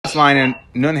Next line in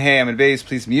Nun Hey Amid Beis,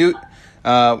 please mute.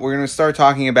 We're going to start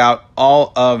talking about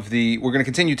we're going to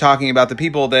continue talking about the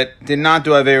people that did not do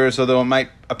Averis, although it might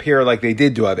appear like they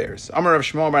did do Averis. Amar Rav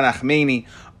Shmuel bar Nachmani,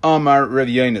 Amar Rav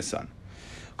Yonasan.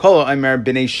 Kol Amar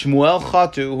b'nei Shmuel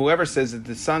chatu, whoever says that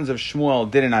the sons of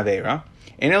Shmuel did an Avera,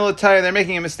 in Elotayah, they're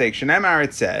making a mistake. Shneimar,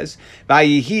 it says,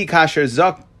 Vayihi kasher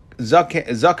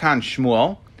zakan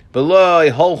Shmuel,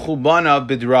 v'lo holchu banav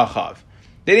b'drachav.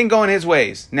 They didn't go in his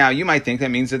ways. Now, you might think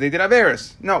that means that they did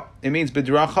Averis. No, it means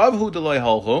b'drachav hu deloy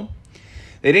holchu.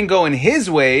 They didn't go in his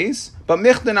ways, but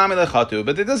michdanami lechatu.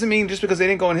 But that doesn't mean just because they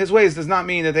didn't go in his ways does not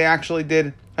mean that they actually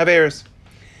did Averis.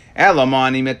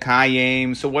 Elamani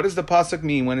mekayim. So what does the pasuk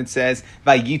mean when it says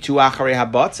vayitu acharei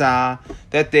habatza,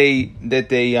 that they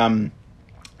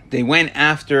went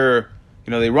after,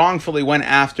 they wrongfully went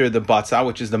after the batza,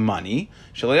 which is the money.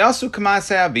 Shalayasu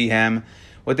kamasei avihem.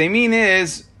 What they mean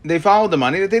is they followed the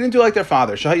money, that they didn't do like their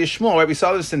father. Shah Yishmael, right? We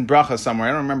saw this in Bracha somewhere.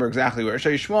 I don't remember exactly where.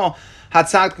 Shah Yishmael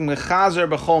hatzak mechazer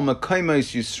b'chol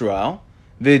mekayimos Yisrael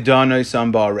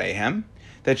v'danois ba'areihem.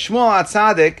 That Shmuel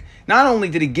HaTzadik, not only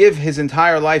did he give his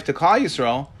entire life to Klal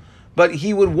Yisrael, but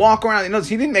he would walk around. Notice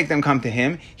he didn't make them come to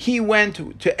him. He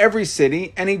went to every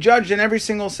city and he judged in every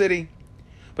single city.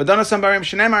 But Danois ba'areihem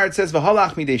shenemar, it says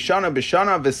v'holach midei shana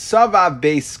b'shana v'savav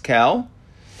beis kel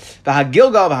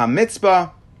v'hagilgal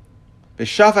v'hamitzpah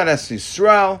v'shafat es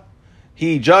Yisrael.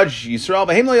 He judged Yisrael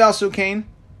v'hem lo yasu kain.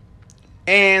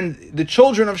 And the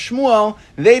children of Shmuel,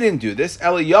 they didn't do this.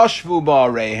 Ela yashvu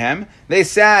ba'areihem. They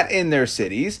sat in their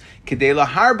cities. Kedei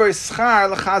laharbar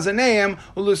schar lechazaneim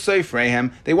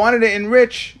ulusayfreihem. They wanted to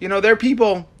enrich, their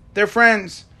people, their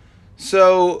friends.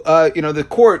 So, the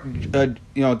court,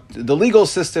 the legal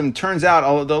system turns out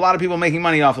a lot of people making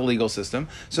money off the legal system.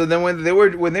 So then when they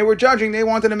were judging, they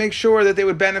wanted to make sure that they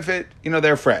would benefit,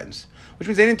 their friends. Which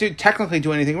means they didn't technically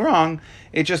do anything wrong.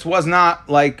 It just was not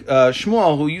like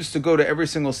Shmuel, who used to go to every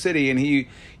single city and he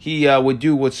would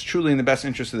do what's truly in the best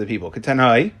interest of the people.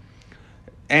 Ketanai.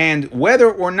 And whether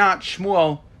or not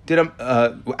Shmuel did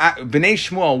Bnei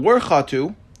Shmuel were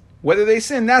chatu, whether they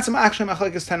sinned, that's actually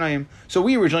machlekes tanaim. So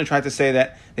we originally tried to say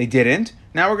that they didn't.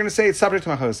 Now we're going to say it's subject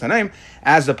to machlekes tanaim,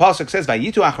 as the pasuk says,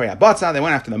 "Vayitu acharei habatza." They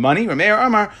went after the money. Rameir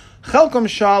Amar chelkom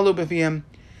shalu b'fiyim.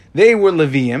 They were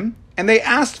Leviim, and they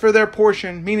asked for their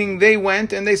portion, meaning they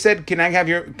went and they said, "Can I get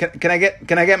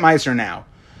meiser now?"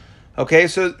 Okay,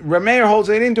 so Rameir holds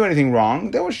they didn't do anything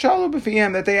wrong. There was shalu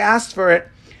b'fiyim, that they asked for it.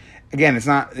 Again, it's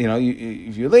not,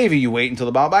 if you're Levi, you wait until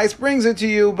the Baal Bais brings it to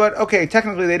you. But okay,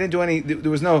 technically they didn't do any, there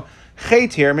was no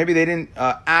chait here. Maybe they didn't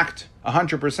act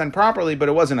 100% properly, but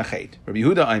it wasn't a chait. Rabbi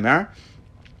Yehuda Aimer,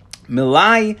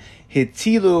 Milai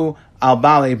hitilu al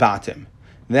balei batim.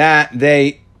 That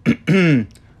they,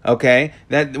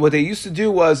 that what they used to do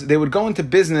was they would go into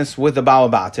business with the Baal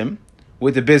Batim,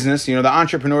 with the business, the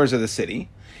entrepreneurs of the city.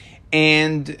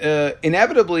 And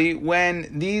inevitably,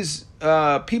 when these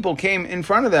people came in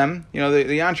front of them,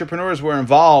 the entrepreneurs were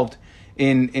involved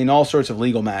in all sorts of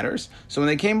legal matters. So when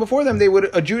they came before them, they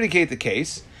would adjudicate the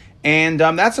case. And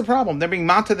that's the problem. They're being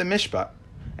mata the mishpat.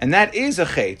 And that is a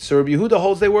chait. So Rabbi Yehuda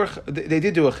holds they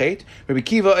did do a chait. Rabbi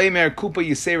Kiva Eimer Kupa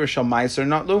Yisera Shal Meiser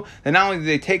Natlu. And not only did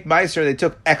they take Meiser, they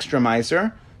took extra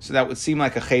Meiser. So that would seem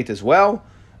like a chait as well.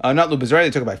 Natlu Bezraya,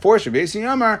 they took it by force. Rabbi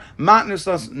Yisrael Yamar, Matnus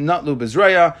Natlu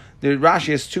Bezraya. The Rashi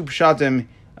has two pshatim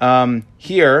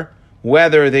here,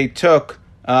 whether they took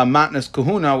Matnus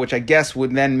Kahuna, which I guess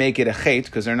would then make it a chait,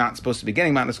 because they're not supposed to be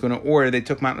getting Matnus Kahuna, or they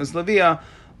took Matnus Levia,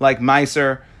 like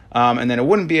Meiser, and then it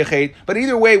wouldn't be a chait. But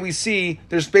either way, we see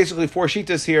there's basically four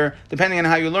shitas here. Depending on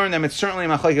how you learn them, it's certainly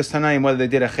machlekes tanaim whether they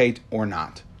did a chait or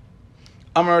not.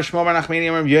 Amar Shmuel bar Nachmani,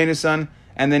 Amar Yonasan,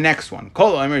 and the next one.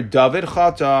 Kol Amar David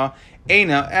chata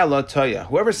eina ela toya.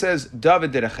 Whoever says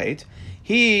David did a chait,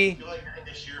 he.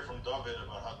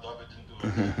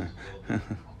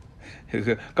 So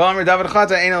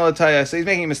he's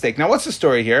making a mistake. Now, what's the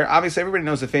story here? Obviously, everybody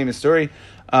knows the famous story.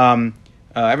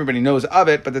 Everybody knows of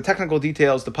it, but the technical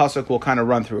details, the pasuk will kind of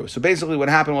run through. So basically, what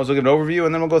happened was we'll give an overview,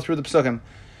 and then we'll go through the psukim.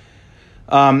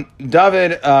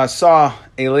 David saw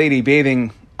a lady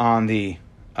bathing on the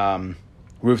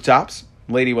rooftops.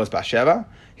 The lady was Bathsheba.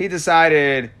 He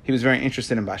decided he was very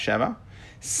interested in Bathsheba.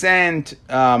 Sent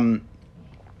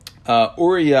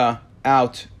Uriah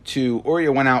out to.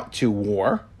 Uriah went out to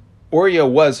war.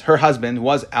 Her husband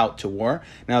was out to war.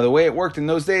 Now, the way it worked in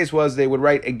those days was they would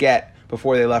write a get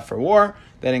before they left for war,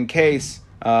 that in case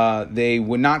they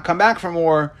would not come back from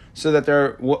war, so that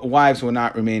their wives would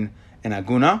not remain in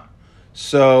aguna.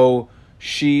 So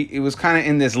it was kind of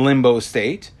in this limbo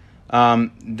state.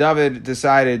 David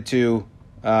decided to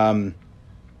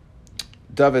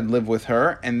David lived with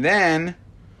her, and then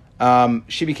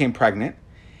she became pregnant.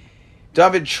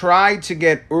 David tried to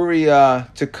get Uriah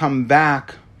to come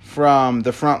back from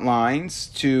the front lines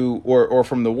or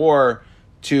from the war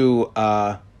to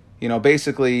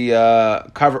basically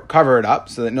cover it up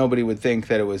so that nobody would think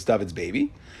that it was David's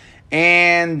baby,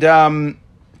 and Uriah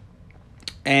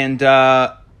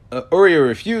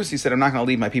refused. He said, "I'm not going to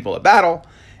lead my people at battle,"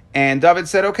 and David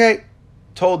said, "Okay."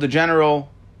 Told the general,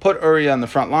 put Uriah on the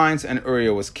front lines, and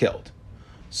Uriah was killed.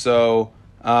 So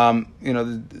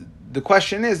the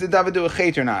question is, did David do a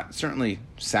chet or not? It certainly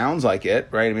sounds like it,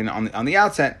 right? I mean, on the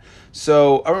outset.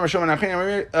 So he's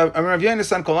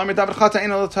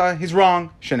wrong.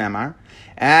 Shenemar,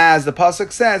 as the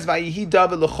pasuk says, "Vayihi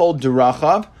David l'chol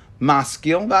derachav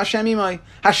maskil v'Hashem imay."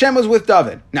 Hashem was with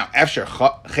David. Now, efsher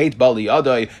chet bali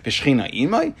yadai v'shchina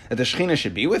imay, that the Shechina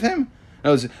should be with him.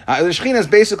 The Shechina is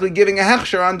basically giving a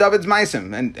hechsher on David's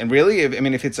maisim, and really,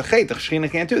 if it's a chet, the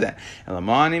Shechina can't do that.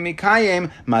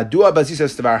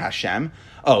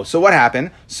 Oh, so what happened?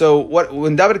 So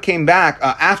when David came back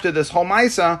after this whole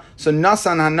maisa, so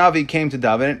Nasan Hanavi came to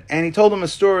David and he told him a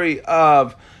story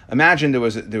of. Imagine there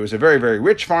was a very, very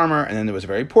rich farmer, and then there was a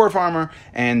very poor farmer,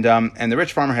 and the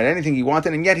rich farmer had anything he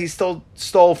wanted, and yet he still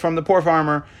stole from the poor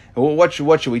farmer. Well, what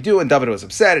should we do? And David was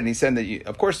upset, and he said that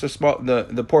of course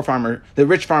the poor farmer, the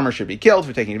rich farmer, should be killed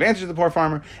for taking advantage of the poor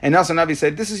farmer. And Nasan Navi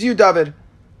said, "This is you, David."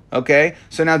 Okay,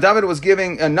 so now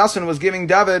Nasan was giving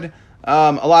David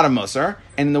a lot of musar,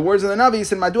 and in the words of the Navi, he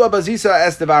said, "Madua bazisa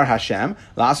es devar Hashem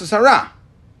la'asus hara."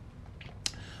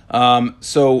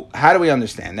 So how do we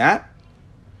understand that?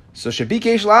 So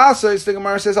Shabikesh La'asa, the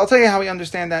Gemara says, I'll tell you how we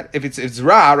understand that. If it's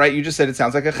Ra, right, you just said it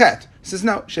sounds like a chet. He says,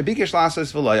 no, Shabikesh La'asa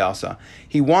is V'layasa.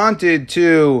 He wanted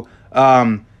to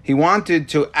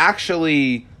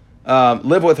actually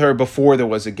live with her before there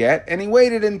was a get, and he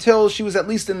waited until she was at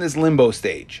least in this limbo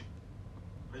stage.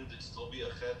 Wouldn't it still be a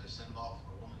chet to send off a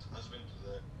woman's husband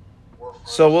to the war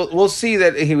first? So we'll see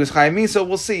that he was Chayav Misa.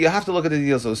 We'll see. You have to look at the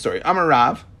details of the story. Amar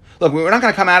Rav. Look, we're not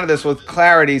going to come out of this with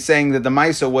clarity saying that the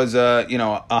Maisa was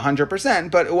 100%,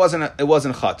 but it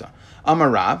wasn't Chata. Amar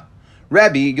Rav,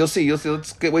 Rabbi, you'll see.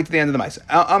 Let's wait to the end of the Maisa.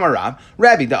 Amar Rav,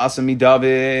 Rabbi da Asami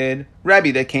David, Rabbi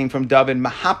that came from David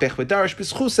Mahapech v'Darish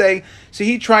b'Schusei. So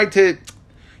he tried to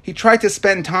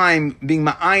spend time being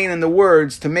ma'ayin in the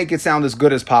words to make it sound as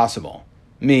good as possible.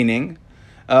 Meaning,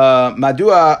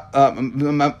 Madua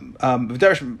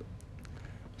V'Darish.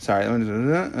 Sorry,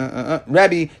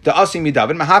 Rabbi the Asimi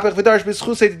David Mahapech v'Darish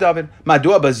b'Schusei David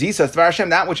Madua bazisa Dvar Hashem,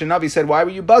 that which a Navi said, why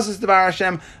were you buzzes Dvar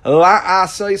Hashem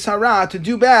la'asoi hara, to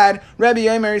do bad? Rabbi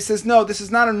Yomer says, no, this is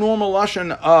not a normal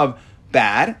lashon of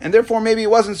bad, and therefore maybe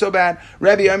it wasn't so bad.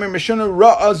 Rabbi Yomer Mishuna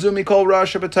ra'azu mikol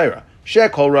ra'asha b'Torah.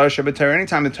 Shekol ra'asha b'Torah.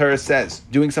 Anytime the Torah says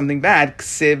doing something bad,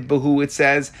 ksiv b'hu, it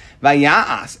says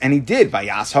vayas, and he did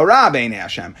vayas hara b'nei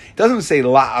Hashem. It doesn't say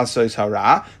la'asos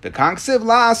hara. The ksiv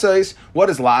la'asos. What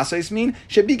does la'asos mean?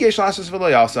 Shebikesh la'asos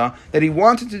v'loyasa, that he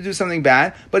wanted to do something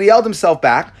bad, but he held himself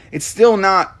back. It's still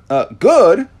not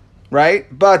good, right?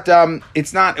 But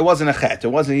it's not. It wasn't a chet. It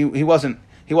wasn't. He wasn't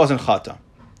chata.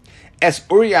 Es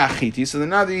Uriah Chiti. So the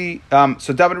Navi.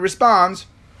 So David responds.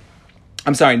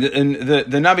 I'm sorry, the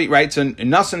Navi, right? So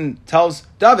Nasan tells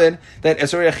David that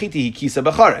Es Uriah Chiti he kisa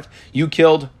b'charev. You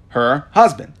killed her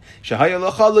husband. That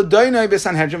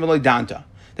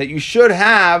you should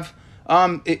have.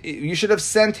 You should have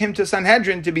sent him to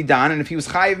Sanhedrin to be done, and if he was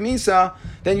Chayiv Misa,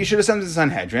 then you should have sent him to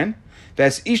Sanhedrin.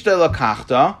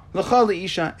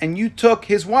 And you took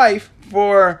his wife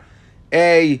for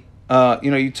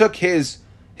you took his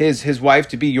wife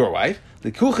to be your wife.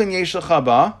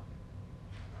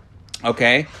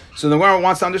 Okay, so the Gemara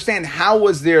wants to understand, how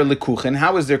was their likuchin,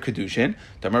 how was their kedushin?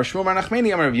 Damar Shmuel Bar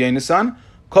Nachmani Amar Rav Yonasan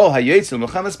Kol Hayotzel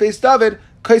Melchamas Beis David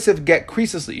Kaisev Get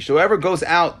Krisus. So whoever goes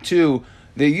out to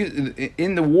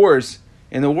in the wars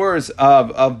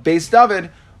of Beis David,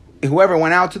 whoever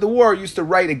went out to the war used to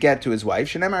write a get to his wife.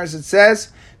 Shenemar, as it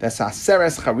says,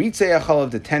 Vesaseres Charitze Achal, of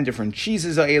the 10 different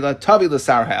cheeses Ha'ela Tavi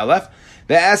L'Sar Ha'elef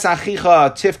Ve'es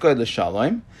Achicha Tifkod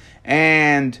L'Shalom,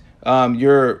 and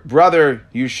your brother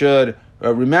you should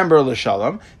remember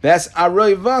L'Shalom. Ve'es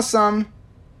Aroi Vasam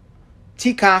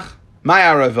Tikach. My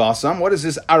Aroi Vasam. What is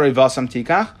this Aroi Vasam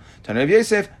Tikach? Tanav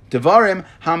Yosef Devarim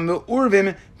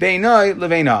HaMe'urvim Beinoi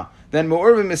Leveina. Then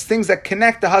Me'urvim is things that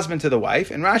connect the husband to the wife.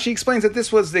 And Rashi explains that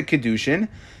this was the Kedushin.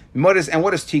 What does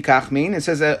Tikach mean? It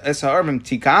says Es Ha'urvim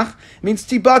Tikach. It means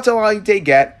Tibatal they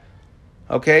get.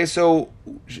 Okay, so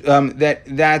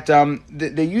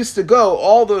they used to go,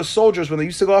 all those soldiers, when they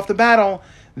used to go off the battle,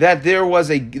 that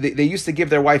they used to give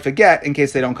their wife a get in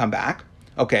case they don't come back.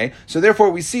 Okay, so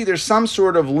therefore we see there's some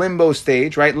sort of limbo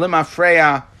stage, right? Lima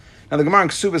Freya. Now the Gemara in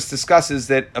Ksubas discusses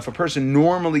that if a person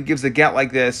normally gives a get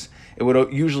like this, it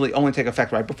would usually only take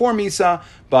effect right before Misa,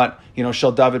 but,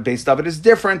 Shel David, Beis David is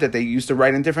different, that they used to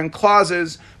write in different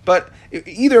clauses, but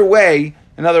either way,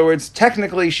 in other words,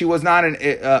 technically she was not an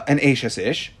Eishes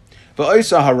Ish,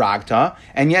 V'oisa haragta,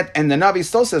 and the Navi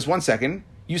still says, 1 second,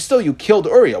 you killed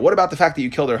Uriah. What about the fact that you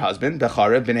killed her husband?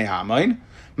 Becharev b'nei Amain.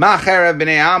 Macharev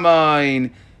b'nei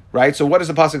Amain. Right? So what does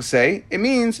the pasuk say? It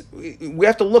means we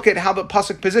have to look at how the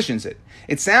pasuk positions it.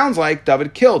 It sounds like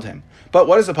David killed him. But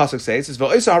what does the pasuk say? It says,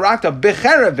 V'oisa harakta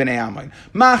becherev b'nei Amain.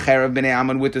 Macharev b'nei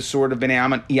Amain, with the sword of b'nei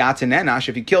Amain. Iyatenenash.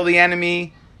 If you kill the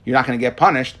enemy, you're not going to get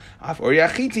punished. Af Uriah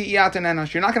chiti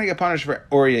iyatenenash. You're not going to get punished for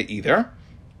Uriah either.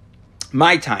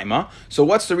 My timer. So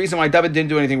what's the reason why David didn't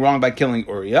do anything wrong by killing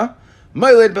Uriah?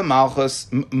 Moirid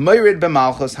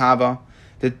b'malchus hava.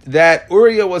 That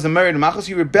Uriah was a Moirid b'malchus.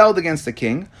 He rebelled against the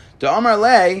king. The Amar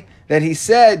Lei, that he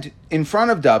said in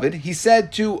front of David, he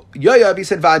said to Yoav, he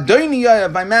said, Va'adoini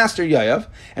Yoav, my master Yoav.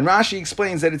 And Rashi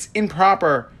explains that it's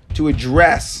improper to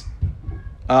address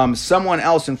someone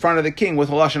else in front of the king with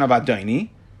a lashon of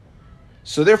Adoini.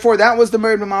 So therefore, that was the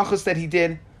Moirid b'malchus that he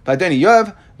did. Va'adoini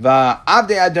Yoav,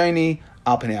 va'avdei Adoini,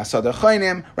 al pnei asada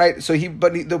chaynim. Right. So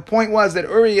the point was that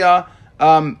Uriah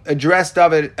addressed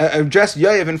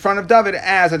Yoav in front of David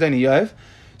as Adoini Yoav.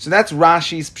 So that's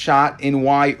Rashi's pshat in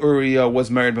why Uriah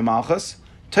was married b'malchus.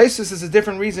 Taisus is a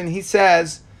different reason. He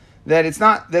says that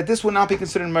this would not be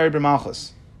considered married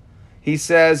b'malchus. He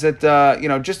says that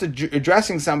just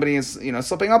addressing somebody is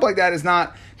slipping up like that is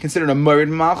not considered a married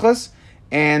b'malchus.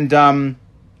 And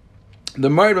the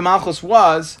married b'malchus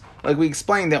was, like we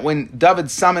explained, that when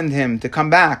David summoned him to come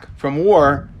back from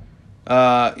war,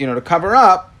 to cover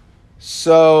up,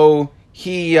 so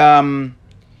he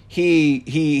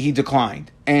declined.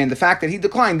 And the fact that he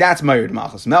declined, that's Moed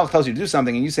Malchus. Melch tells you to do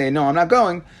something and you say, no, I'm not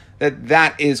going,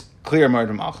 that is clear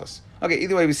Moed Malchus. Okay,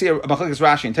 either way, we see a Machlokes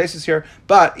Rashi and Taisus here,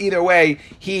 but either way,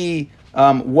 he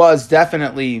was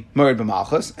definitely Moed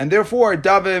Malchus, and therefore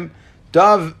David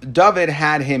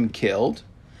had him killed,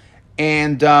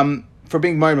 and for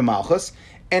being Moed Malchus.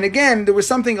 And again, there was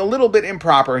something a little bit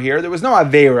improper here. There was no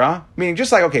Avera, meaning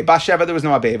just like, Bathsheba, there was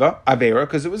no Avera,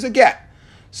 because it was a get.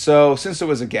 So since there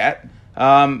was a get,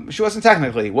 she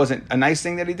wasn't a nice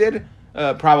thing that he did?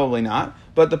 Probably not.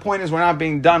 But the point is, we're not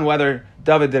being done whether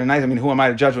David did a nice, who am I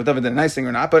to judge whether David did a nice thing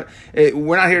or not? But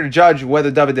we're not here to judge whether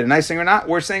David did a nice thing or not.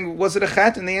 We're saying, was it a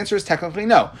chet? And the answer is technically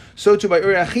no. So too by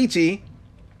Uriah Chiti,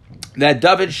 that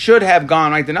David should have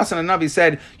gone, right? The Nasan Navi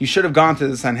said, you should have gone to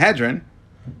the Sanhedrin.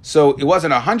 So it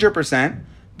wasn't 100%,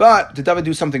 but did David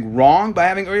do something wrong by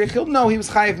having Uriah killed? No, he was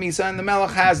Chayiv Misa, and the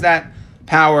Melech has that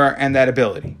power and that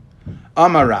ability.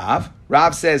 Amar Rav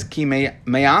says, Ki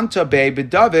meyanta be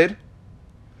b'David.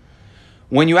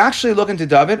 When you actually look into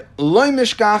David, loy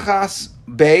mishkachas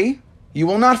be, you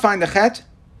will not find a chet,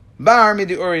 bar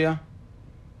midi Uriah,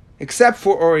 except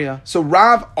for Uriah. So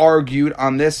Rav argued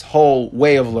on this whole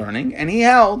way of learning, and he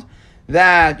held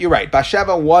that, you're right,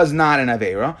 Bathsheba was not an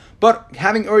Avera, but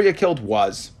having Uriah killed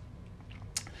was.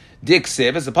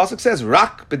 Diksiv, as the pasuk says,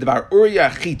 rak b'dvar Uriah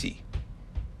chiti.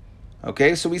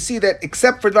 Okay, so we see that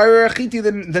except for Dvar Uriah chiti,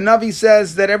 the Navi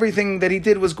says that everything that he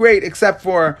did was great, except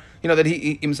for that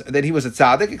he was a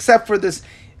tzaddik, except for this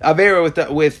Avera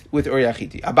with Uriah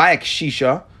chiti. Abaya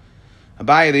Kshisha,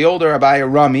 Abaya the older,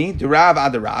 Abaya Rami, the Rav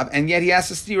Adarav, and yet he has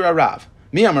to steer a Rav.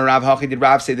 Miyam Rav Hachi, did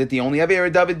Rav say that the only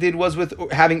Avera David did was with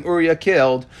having Uriah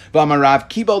killed? V'amar Rav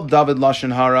Kibal David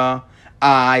Lashon Hara.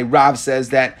 Rav says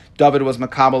that David was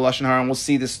Makabel Lashon Hara, and we'll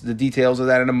see the details of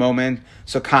that in a moment.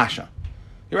 So Kasha.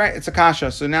 You're right, it's a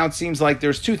kasha. So now it seems like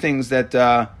there's two things that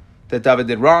David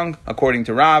did wrong, according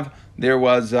to Rav. There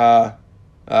was Uriah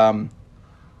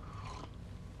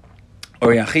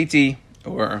Chiti,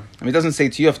 it doesn't say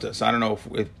Tiyufta, so I don't know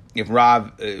if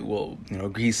Rav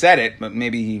he said it, but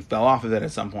maybe he fell off of it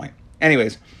at some point.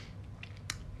 Anyways,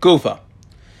 Gufa.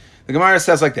 The Gemara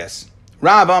says like this.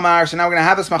 Rav Amar, so now we're going to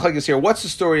have this machlokes here. What's the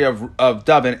story of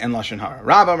David and Lashon Hara?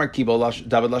 Rav Amar Kibo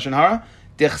David Lashon Hara,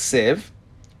 Dichsiv.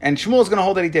 And Shmuel is going to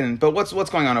hold that he didn't. But what's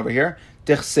going on over here?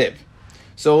 Dichsiv.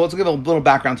 So let's give a little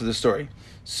background to the story.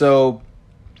 So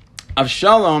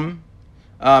Avshalom,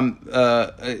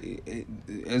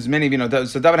 as many of you know,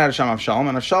 so David had a Sham Avshalom,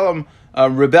 and Avshalom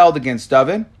rebelled against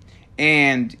David,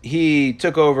 and he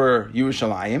took over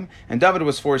Yerushalayim, and David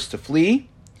was forced to flee.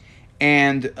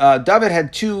 And David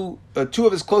had two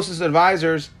of his closest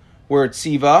advisors were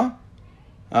Tziva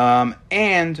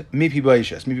and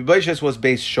Mephibosheth. Mephibosheth was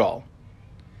Beis Shaul.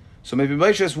 So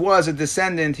Mephibosheth was a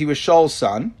descendant. He was Shaul's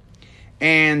son,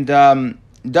 and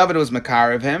David was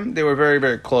Makar of him. They were very,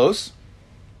 very close.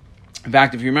 In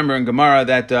fact, if you remember in Gemara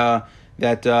that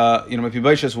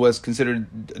Mephibosheth was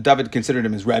David considered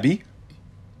him his Rebbe,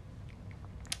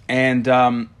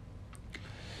 And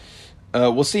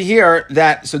we'll see here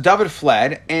that, so David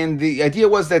fled, and the idea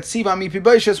was that Siva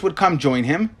Mephibosheth would come join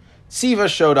him. Siva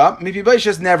showed up.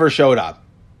 Mephibosheth never showed up.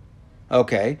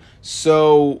 Okay,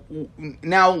 so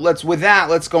now let's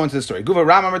go into the story. Guva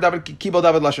Ram Amar David Kibel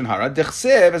David Lashon Hara.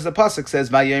 Dechsev, as the pasuk says,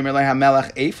 Vayomer leha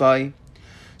Melech Ephai.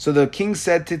 So the king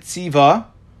said to Siva,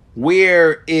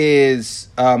 where is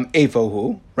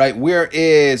Ephohu? Right, where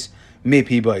is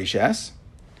Mephibosheth?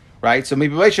 Right, so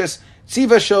Mephibosheth,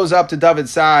 Siva shows up to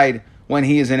David's side when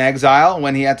he is in exile,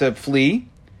 when he had to flee,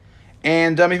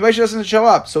 and Mephibosheth doesn't show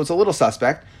up, so it's a little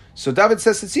suspect. So David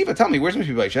says to Siva, tell me, where's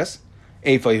Mephibosheth?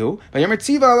 Ephohu.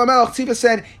 Siva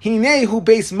said, Hinehu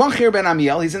beis Machir ben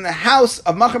Amiel. He's in the house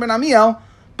of Machir ben Amiel,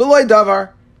 beloy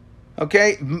davar.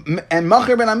 Okay, and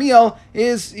Machir ben Amiel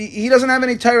he doesn't have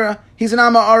any Torah. He's an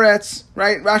Amma Aretz,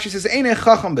 right? Rashi says, Einei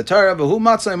chacham b'Torah, v'hu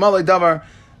matzai malay davar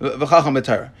v'chacham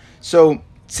b'Torah. So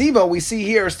Siva, we see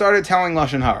here, started telling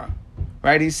Lashon Hara,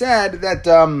 right? He said that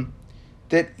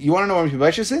that you want to know where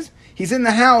Mephibosheth is? He's in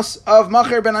the house of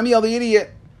Machir ben Amiel, the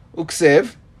idiot.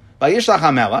 Uksiv. Vayishlach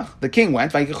HaMelech, the king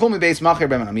went, Vayikachul mibeis Machir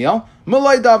ben Amiel,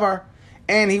 Mulay Davar,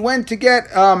 and he went to get,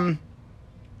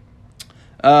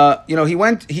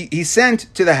 he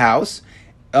sent to the house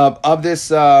of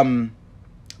this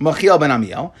Machiel ben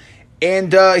Amiel,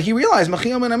 and he realized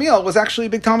Machiel ben Amiel was actually a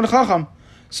big Talmid Chacham.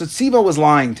 So Tziva was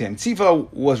lying to him.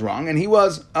 Tziva was wrong, and he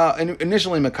was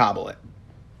initially makabel it.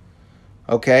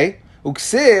 Okay?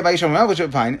 Uksiv, Vayishlach which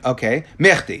is fine. Okay.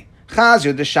 Mechti.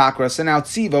 Chazir the Shakra. So now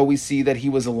Tziva, we see that he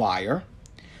was a liar.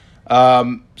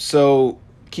 So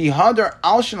Kihadar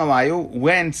al Shanalayu,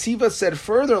 when Tziva said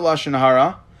further Lashon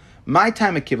Hara, my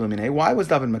time at Kiblamine, why was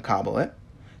David makabel it?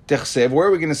 Dechsev, where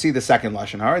are we going to see the second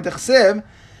Lashon Hara? Dechsev,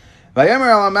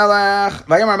 Vayomer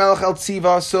Melech el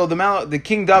Tziva. So the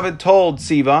King David told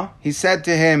Tziva, he said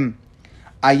to him,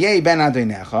 Ayeh ben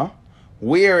Adonecha,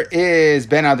 where is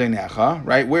ben Adonecha,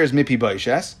 right? Where is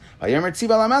Mephibosheth?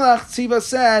 Tziva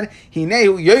said,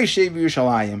 Hinehu Yoshev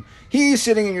Yerushalayim. He's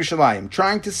sitting in Yerushalayim,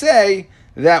 trying to say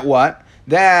that what?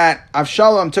 That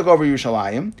Avshalom took over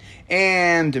Yerushalayim,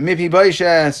 and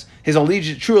Mephibosheth, his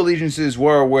true allegiances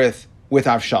were with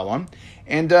Avshalom,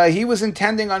 and he was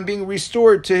intending on being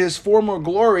restored to his former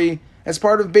glory as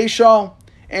part of Beis Shal,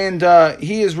 and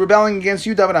he is rebelling against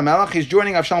you, David HaMelech. He's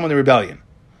joining Avshalom in the rebellion.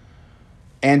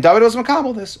 And David was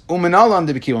makabel this.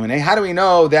 How do we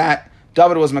know that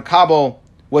David was makabel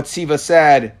what Siva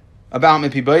said about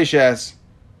Mephibosheth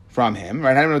from him,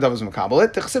 right? How do we know David was makabel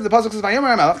it? The pasuk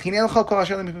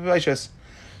says,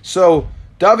 so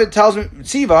David tells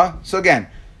Siva. So again,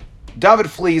 David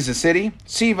flees the city.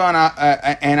 Siva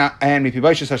and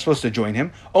Mephibosheth are supposed to join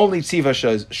him. Only Siva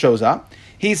shows up.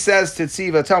 He says to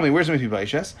Siva, "Tell me, where's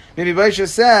Mephibosheth?" Mephibosheth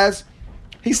says,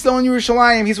 "He's still in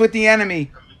Yerushalayim. He's with the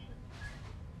enemy."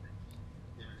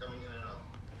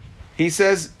 He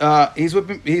says Siva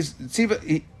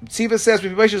says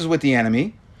Mephibosheth is with the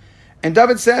enemy, and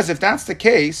David says if that's the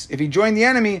case, if he joined the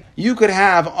enemy, you could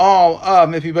have all of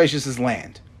Mephibosheth's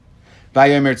land.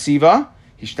 Vayomer Siva,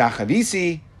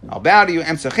 Hishtachavisi, I'll bow to you.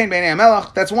 Emsachin b'nei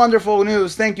Melech. That's wonderful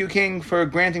news. Thank you, King, for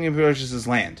granting Mephibosheth's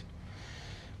land.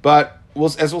 But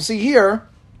as we'll see here,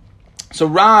 so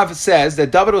Rav says that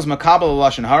David was makabel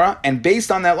Lashon Hara, and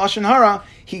based on that Lashon Hara,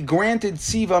 he granted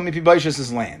Siva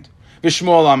Mephibosheth's land.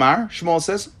 V'Shmuel Amar, Shmuel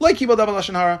says, like David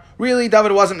Lashon Hara. Really,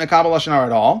 David wasn't makabel Lashon Hara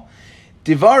at all.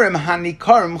 Divarim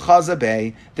hanikarim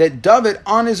chazabei, that David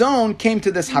on his own came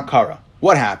to this hakara.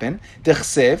 What happened?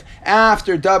 Dechsev,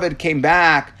 after David came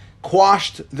back,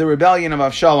 quashed the rebellion of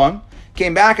Avshalom,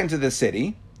 came back into the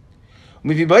city.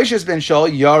 Mephibosheth ben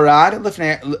Shaul yarad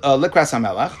likras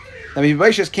hamelech. Now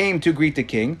Mephibosheth came to greet the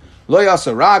king. Lo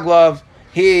yasa raglav.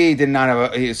 He did not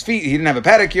have his feet. He didn't have a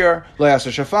pedicure. Lo yasa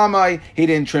shafamai. He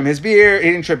didn't trim his beard. He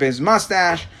didn't trim his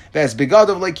mustache. Ves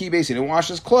begadav lekibes. He didn't wash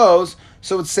his clothes.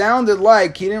 So it sounded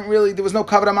like he didn't really. There was no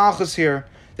kavod malchus here.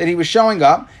 That he was showing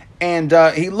up, and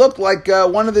he looked like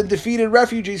one of the defeated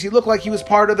refugees. He looked like he was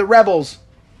part of the rebels.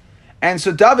 And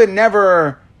so David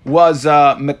never was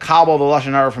makabel the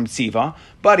Lashon Hara from Tziva,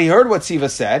 but he heard what Tziva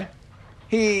said.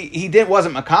 He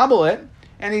wasn't makabel it,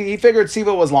 and he figured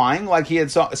Tziva was lying, like he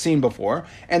had seen before.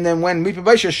 And then when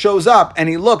Mephibosheth shows up and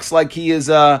he looks like he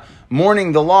is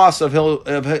mourning the loss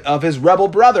of his rebel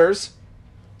brothers,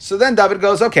 so then David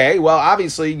goes, okay, well,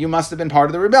 obviously you must have been part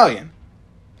of the rebellion.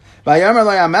 Right?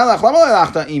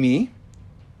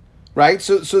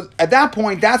 So at that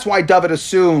point, that's why David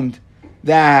assumed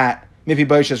that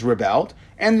Mephibosheth rebelled,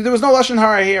 and there was no Lashon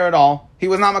Hara here at all. He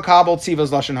was not makabel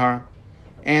Tziva's Lashon Hara,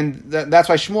 and that's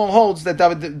why Shmuel holds that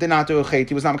David did not do a chait.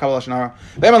 He was not makabel Lashon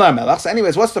Hara. So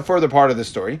anyways, what's the further part of this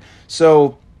story?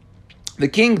 So the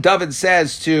king David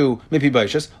says to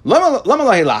Mephibosheth, "Lama lo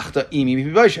hilachta imi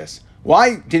Mephibosheth?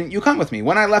 Why didn't you come with me?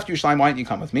 When I left Yerushalayim, why didn't you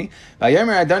come with me?"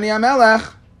 Vayomer Adoni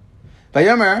HaMelech.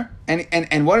 Vayomer,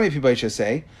 and what did Mephibosheth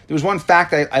say? There was one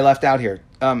fact I left out here.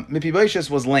 Mephibosheth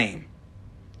was lame.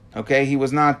 Okay, he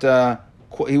was not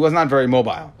very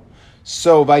mobile.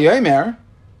 So Vayomer,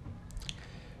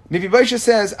 Mephibosheth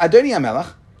says, "Adoni HaMelech,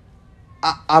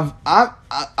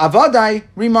 avadai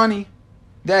rimani,"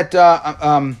 that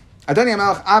Adoni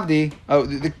HaMelech Abdi,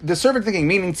 the servant of the king,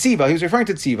 meaning Tziva, he was referring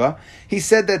to Tziva. He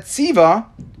said that Tziva,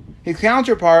 his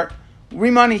counterpart,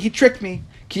 rimani, he tricked me.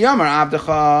 Kiyamar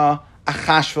Abdecha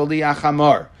achashvali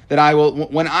achamor, that I will,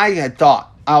 when I had thought,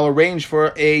 I'll arrange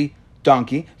for a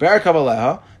donkey.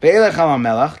 Ve'erkavaleha ve'elech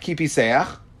HaMelech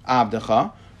kipiseach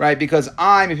Abdecha, right? Because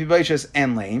I'm Mephibosheth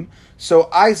and lame. So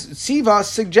Tziva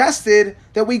suggested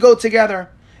that we go together.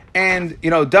 And,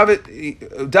 David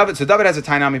has a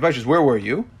Tainam Mephibosheth, where were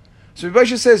you? So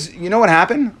Mephibosheth says, you know what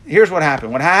happened? Here's what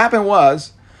happened. What happened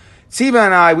was, Tziva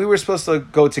and I, we were supposed to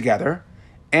go together,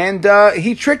 and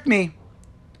he tricked me.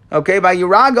 Okay, by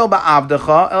Yiragel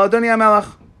ba'avdecha el Adoni HaMelech.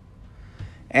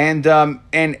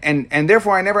 And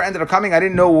therefore I never ended up coming. I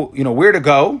didn't know, where to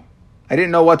go. I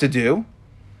didn't know what to do.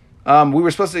 We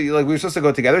were supposed to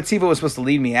go together. Tziva was supposed to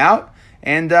lead me out,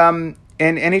 and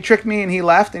he tricked me, and he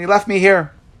left me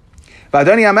here.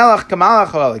 V'Adoni HaMelech kamalach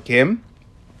ha'alakim.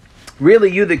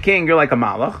 Really, you the king, you're like a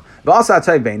malach.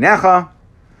 V'asatay beinecha,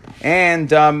 and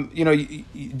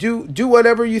do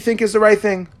whatever you think is the right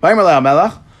thing. V'aymer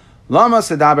le'hamelech lama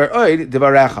sedaber oid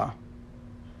divarecha.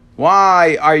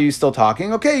 Why are you still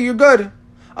talking? Okay, you're good.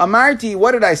 Amarti,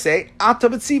 what did I say? Ata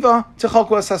v'tziva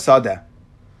techalkos hasadeh.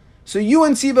 So you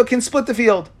and Tziva can split the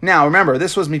field. Now, remember,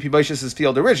 this was Mephibosheth's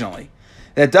field originally,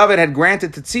 that David had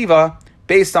granted to Tziva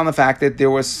based on the fact that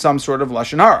there was some sort of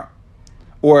lashon hara,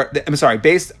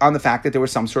 based on the fact that there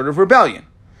was some sort of rebellion.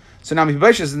 So now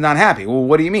Mephibosheth is not happy. Well,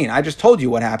 what do you mean? I just told you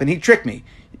what happened. He tricked me.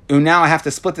 And now I have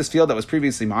to split this field that was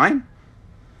previously mine?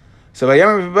 So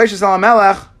Mephibosheth al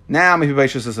Melech, now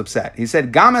Mephibosheth is upset. He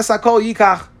said, Gam es hakol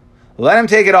yikach, let him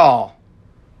take it all.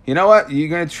 You know what? You're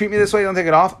going to treat me this way? You don't take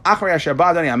it off? After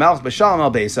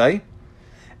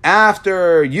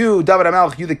you, David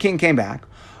HaMelech, you the king, came back,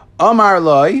 Amar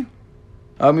loy,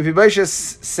 Mephibosheth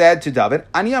said to David,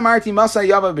 Ani amarti masay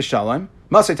yava b'shalom,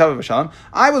 masay tava b'shalom.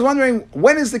 I was wondering,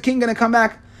 when is the king going to come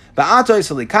back?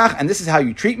 And this is how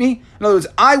you treat me? In other words,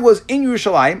 I was in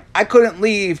Yerushalayim. I couldn't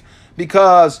leave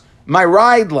because my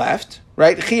ride left,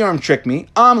 right? Chiram tricked me.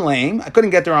 I'm lame. I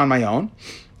couldn't get there on my own.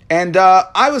 And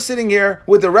I was sitting here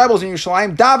with the rebels in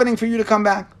Yerushalayim, davening for you to come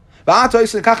back. And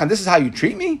this is how you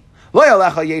treat me? I don't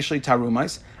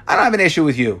have an issue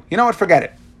with you. You know what? Forget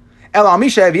it. I have an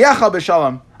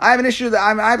issue that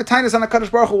I have a tinus on the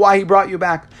Kadosh Baruch Hu why he brought you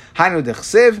back. The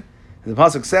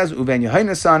pasuk says, "Uben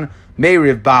Yehona's son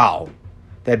Meiriv Baal."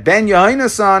 That Ben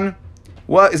Yehona's son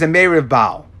is a Meiriv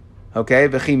Baal. Okay,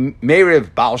 v'chi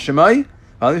Meiriv Baal Shemai,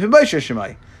 Mephibosheth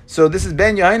Shemai. So this is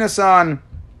Ben Yehona's son.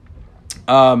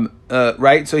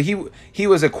 Right? So he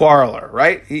was a quarreler,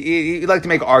 right? He liked to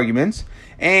make arguments.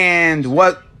 And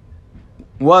what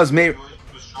was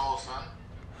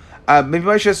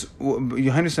Mephibosheth,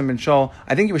 Yohanan ben Shaul,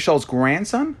 I think he was Shaul's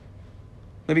grandson?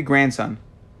 Maybe grandson.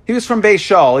 He was from Beis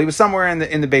Shaul. He was somewhere in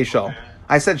the Beis Shaul.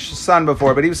 I said son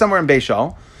before, but he was somewhere in Beis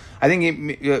Shaul. I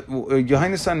think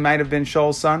Yohanan's son might have been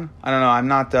Shaul's son. I don't know. I'm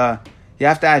not, you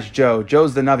have to ask Joe.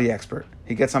 Joe's the Navi expert.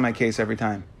 He gets on my case every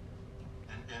time.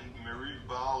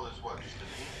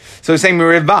 So he's saying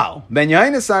Meriv Baal. Ben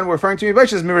Yehona's son, we're referring to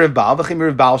Mephibosheth as Meriv Baal. V'chi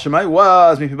Meriv Baal Shemai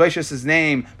was Mephibosheth's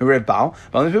name, Meriv Baal.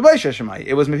 But Mephibosheth Shemai,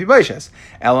 it was Mephibosheth.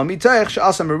 Elam mitoich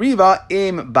she'asa Meriva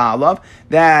im Baalav,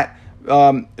 that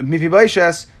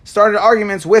Mephibosheth started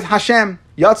arguments with Hashem.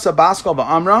 Yatsa Baskal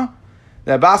ba'amra,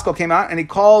 that Baskal came out and he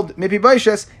called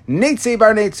Mephibosheth Neitzei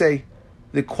bar Neitzei,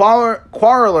 the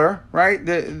quarreler, right?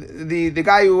 The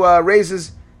guy who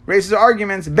raises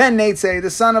arguments, Ben Neitzei, the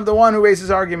son of the one who raises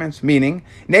arguments, meaning,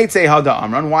 Neitzei Hada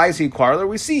Amran. Why is he a quarreler?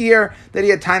 We see here that he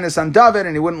had tinus on David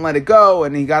and he wouldn't let it go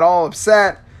and he got all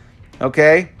upset.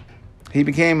 Okay? He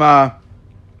became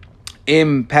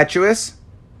impetuous.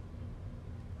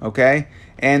 Okay?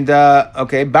 And, Bar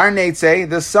Neitzei,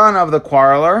 the son of the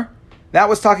quarreler, that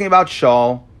was talking about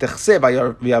Shaul. Techseh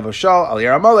v'yavo Shaul al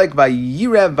Yer Amalek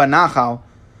v'yirev v'nachal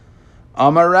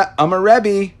Amar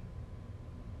Rebbe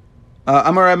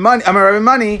Amar Mani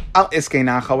al Iskei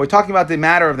Nachal. We're talking about the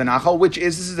matter of the Nachal,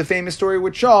 this is the famous story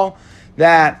with Shaul,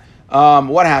 that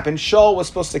what happened? Shaul was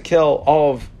supposed to kill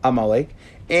all of Amalek,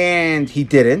 and he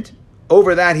didn't.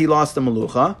 Over that, he lost the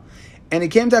Melucha, and he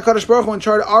came to HaKadosh Baruch Hu and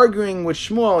started arguing with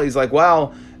Shmuel. He's like,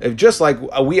 well, if just like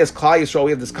we as Klal Yisrael,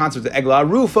 we have this concept of Egla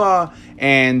Arufa,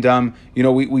 and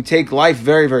we take life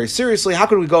very, very seriously. How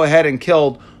could we go ahead and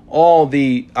kill all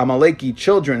the Amaleki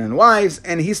children and wives?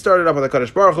 And he started up with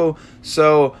HaKadosh Baruch Hu.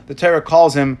 So the Torah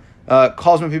calls him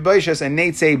Mephibosheth and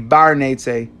Netzei bar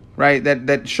Netzei, right?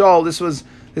 That Shaul, this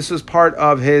was part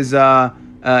of his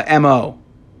MO.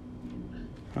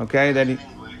 Okay, that he.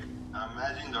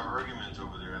 Imagine the argument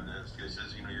over there. It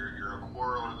says, you're a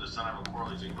quarrel, the son of a quarrel.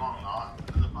 He's like, no, I'm not. And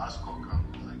then the Basco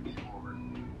comes, he's like, game over.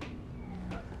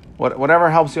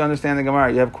 Whatever helps you understand the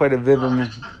Gemara. You have quite a vivid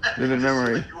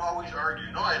memory. You always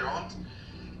argue. No, I don't.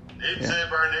 Netzei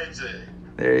bar Netzei.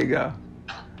 There you go.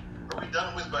 Are we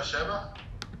done with Bathsheba?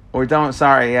 We're done with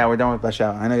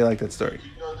Bathsheba. I know you like that story.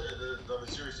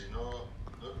 Seriously, can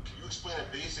you explain a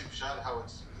basic shot how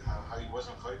he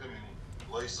wasn't fighting? I mean,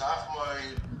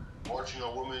 watching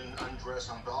a woman undress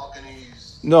on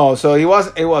balconies. No, so he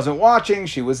wasn't watching.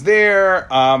 She was there.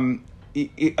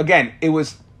 Again, it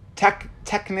was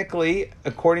technically,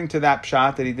 according to that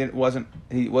pshat, that he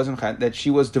wasn't that she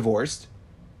was divorced,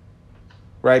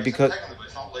 right? Because technically,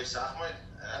 it's not leis achmad.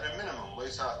 At a minimum,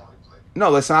 leis achmad.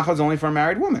 No, leis achmad is only for a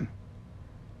married woman.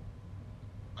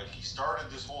 But he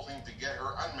started this whole thing to get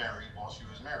her unmarried while she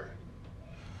was married.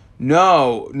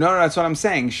 No, that's what I'm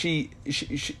saying.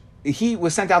 He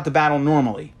was sent out to battle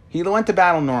normally. He went to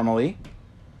battle normally,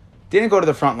 didn't go to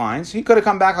the front lines. He could have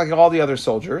come back like all the other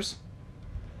soldiers.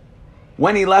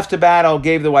 When he left to battle,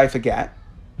 gave the wife a get.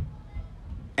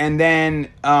 And then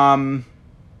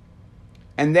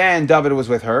David was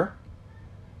with her.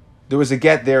 There was a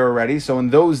get there already. So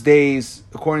in those days,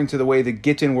 according to the way the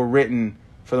Gittin were written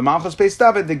for the Malchus Beis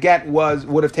David, the get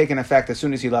would have taken effect as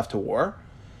soon as he left to war.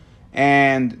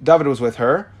 And David was with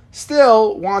her.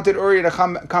 Still wanted Uriah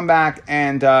to come back,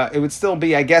 and it would still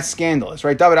be, I guess, scandalous,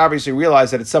 right? David obviously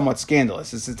realized that it's somewhat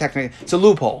scandalous. It's a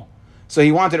loophole. So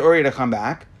he wanted Uriah to come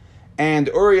back, and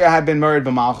Uriah had been married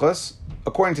by Malchus.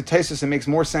 According to Taisus, it makes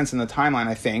more sense in the timeline,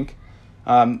 I think.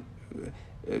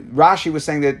 Rashi was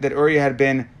saying that Uriah had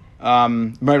been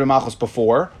married by Malchus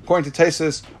before. According to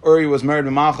Taisus, Uriah was married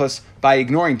by Malchus by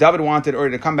ignoring. David wanted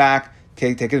Uriah to come back,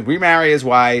 remarry his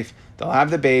wife. They'll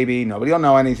have the baby. Nobody will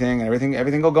know anything.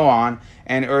 Everything will go on.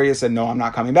 And Uriah said, "No, I'm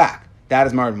not coming back." That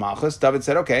is Mered Malchus. David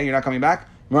said, "Okay, you're not coming back.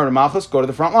 Mered Malchus, go to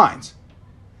the front lines."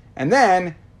 And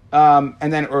then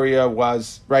Uriah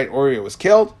was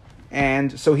killed,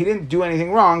 and so he didn't do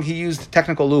anything wrong. He used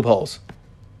technical loopholes.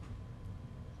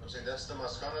 I'm saying that's the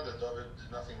maskana that David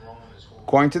did nothing wrong in his whole.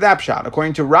 According to that pshat,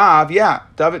 according to Rav,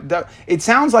 David. It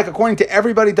sounds like according to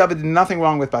everybody, David did nothing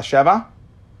wrong with Bathsheba.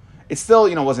 It still,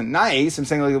 wasn't nice. I'm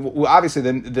saying, obviously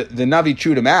the Navi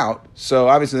chewed him out, so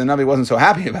obviously the Navi wasn't so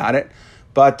happy about it.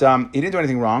 But he didn't do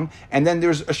anything wrong. And then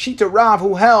there's a Shita Rav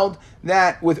who held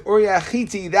that with Uriah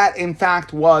Chiti, that in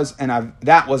fact was an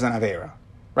Avera,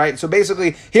 right? So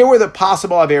basically, here were the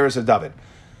possible Averas of David.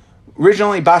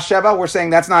 Originally, Bathsheba, we're saying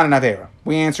that's not an Avera.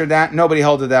 We answered that. Nobody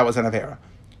held that was an Avera.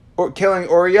 Killing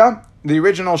Uriah, the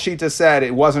original Shita said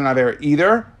it wasn't an Avera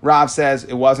either. Rav says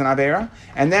it was an Avera.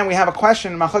 And then we have a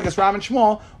question, Machlokes Rav and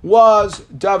Shmuel, was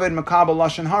David Makabel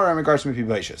Lashon Hara in regards to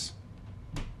Mephibosheth?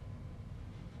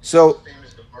 So,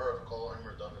 famous Gemara of Kol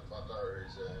Omer David Fatar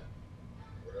is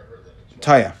whatever that it's.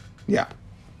 Taya, yeah.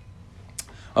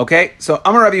 Okay, so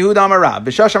Amar Rabbi Yehuda Amar Rav,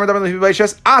 B'shash Amar David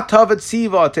Mephibosheth, Atav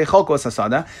Tziva Techolko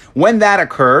Sasada. When that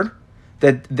occurred,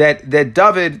 that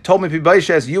David told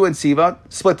Mephibosheth, you and Siva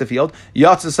split the field.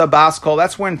 Yatzasa Baskol,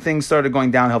 that's when things started going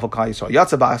downhill for Klal Yisrael.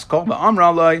 Yatzasa Baskol,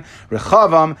 Ba'amralai,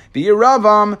 Rechavam,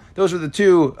 B'Yeravam, those were the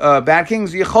two bad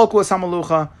kings. Yecholku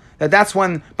Samalucha. That's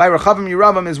when, by Rechavam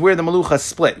Yeravam, is where the Malucha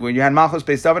split, where you had Malchus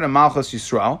Beis David and Malchus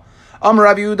Yisrael. Amar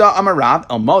Rabbi Yehuda, Amar Rav,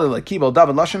 El Molil Kibel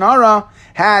David Lashon Hara.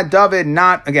 Had David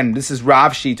not, again, this is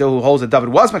Rav Shita, who holds that David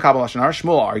was Makabel Lashon Hara.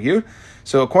 Shmuel argued.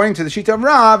 So according to the Shita of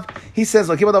Rav, he says,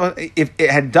 if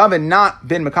it had David not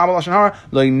been Makabel Lashon Hara,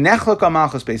 lo nechlaka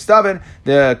Malchus Beis David,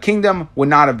 the kingdom would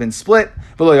not have been split.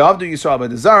 V'lo yavdu Yisrael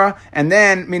Avodah Zarah, and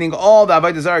then meaning all the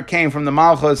Avodah Zarah came from the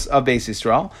Malchus of Beis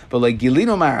Yisrael. V'lo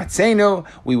gilinu ma'aratzenu,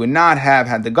 we would not have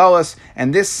had the Gullus,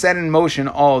 and this set in motion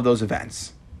all of those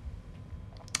events.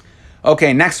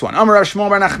 Okay, next one. Amar Rav Shmuel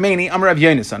bar Nachmani, Amar Rav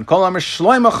Yonasan, Kol Amar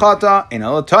Shlomo Chata in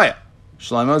Elataya.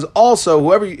 Shlomo is also,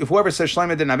 whoever says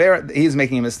Shlomo didn't have he is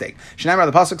making a mistake. Shnei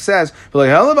the pasuk says,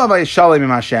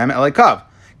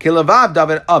 Kilavav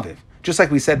David Aviv. Just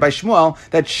like we said by Shmuel,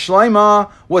 that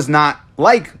Shlomo was not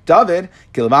like David.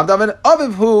 Kilavav David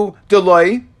Aviv hu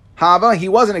Deloi Hava. He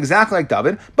wasn't exactly like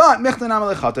David, but Michtanam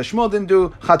Alechata. Shmuel didn't do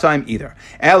Chataim either.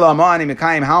 Elamani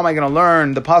Mekayim. How am I going to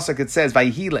learn the pasuk? It says,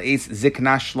 Vayhi le'es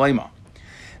zikna Shlomo.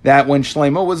 That when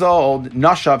Shlomo was old,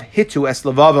 Nashav hitu es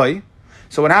levavai.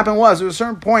 So what happened was, at a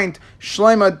certain point,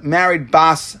 Shlomo married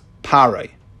Bas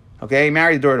Parai. Okay, he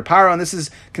married the daughter of Paro, and this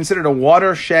is considered a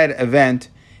watershed event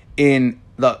in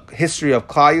the history of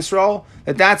Klal Yisrael.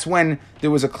 That's when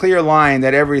there was a clear line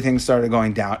that everything started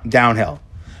going downhill.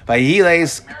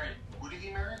 Vayihiles. Who did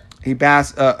he marry?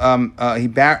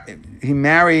 He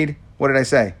married. What did I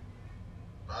say?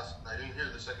 I didn't hear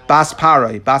the second Bas one.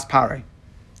 Parai,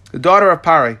 the daughter of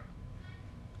Parai.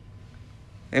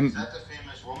 Is that the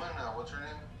famous woman? What's her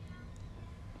name?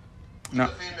 No.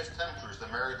 The famous temptress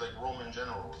that married like Roman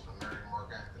generals that married Mark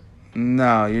Antony.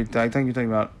 No, I think you're talking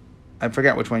about. I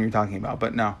forget which one you're talking about,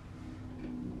 but no.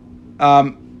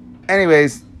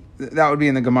 Anyways, that would be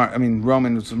in the Gemara. I mean,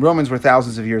 Romans were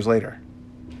thousands of years later.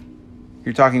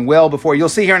 You're talking well before. You'll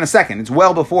see here in a second. It's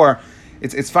well before.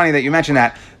 It's funny that you mentioned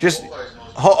that. Just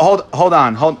hold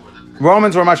on.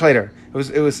 Romans were much later. It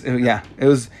was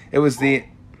the.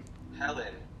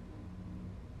 Helen.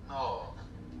 No,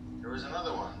 there was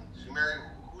another one.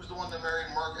 Who's the one that married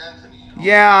Mark Antony?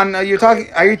 Yeah, are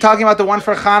you talking about the one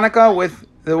for Hanukkah with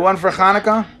the one for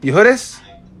Hanukkah? Yehudis?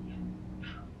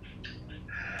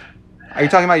 Are you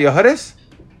talking about Yehudis?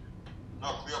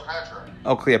 No, Cleopatra.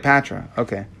 Oh, Cleopatra.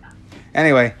 Okay.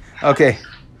 Anyway, okay.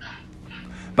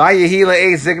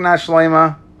 Vayihila Zigna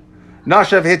Shleima.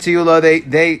 Nashav Hitziyula,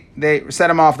 they set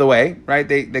him off the way, right?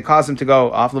 They caused him to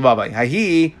go off Lavabai.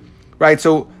 Hahi, right?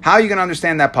 So how are you going to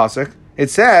understand that pasuk? It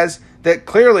says that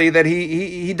clearly that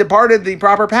he departed the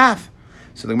proper path.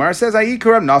 So the Gemara says, Ayi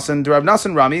Rav Nasan, Rav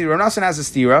Nasan Rami, Rav Nasan has a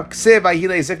stira, Ksiv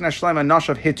Vayihile Zikna Shleima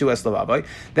Nashav Hitu Es Lavabai,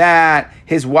 that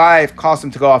his wife caused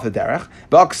him to go off the derech.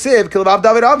 But Ksiv Kilavav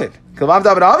David Avid. Kilavav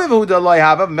David Avid who loy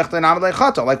havav mechtan amad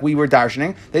lechata, like we were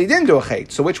darshaning that he didn't do a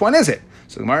chait. So which one is it?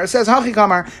 So the Gemara says, Hachi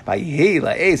Kamar,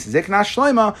 Vayihila Es Zikna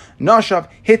Shleima Nashav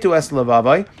Hitu Es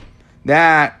Lavabai,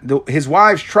 that his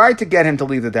wives tried to get him to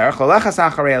leave the derech. Olechas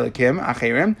Acharei Elikim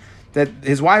Achirim, that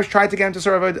his wives tried to get him to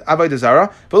serve Avodah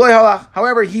Zarah, but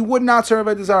however, he would not serve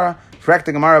Avodah Zarah. Frek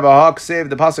the Gemara Siv,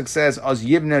 the pasuk says, "Az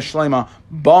Yivne Shleima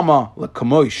Bama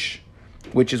LeKamosh,"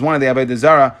 which is one of the Avodah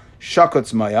Zarah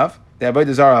Shakotz Mayav, the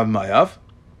Avodah Zarah of Mayav.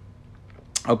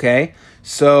 Okay,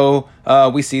 so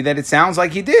we see that it sounds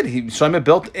like he did. Shleima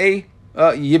built a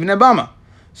Yivne Bama.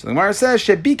 So the Gemara says,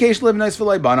 "Shebikesh livnais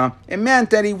v'lo bana." It meant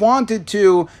that he wanted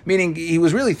to, meaning he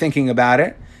was really thinking about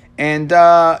it. And,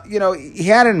 he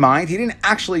had in mind, he didn't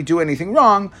actually do anything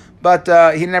wrong, but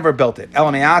he never built it.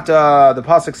 Elameata, the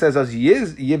pasuk says, as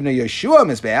Yivne Yeshua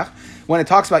Mizbeach. When it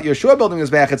talks about Yeshua building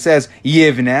Mizbeach, it says,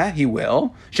 Yivne, he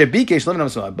will. Shebikesh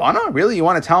livnei bana. Really? You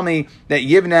want to tell me that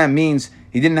Yivne means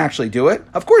he didn't actually do it?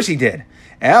 Of course he did.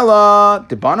 Ela,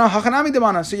 debana, hachanami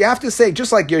debana. So you have to say,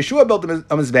 just like Yeshua built a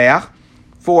Mizbeach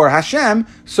for Hashem,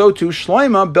 so too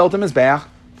Shloima built a Mizbeach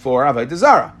for Avodah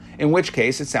Zarah. In which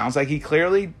case, it sounds like he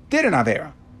clearly did an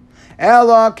Avera.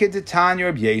 Ela Kedetanya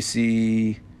Reb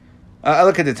Yesi.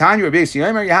 Ela Kedetanya Reb Yesi.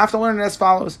 You have to learn it as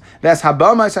follows. Ves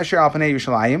Habamais Asher Alpanei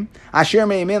Yerushalayim. Asher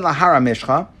Meimin Lahara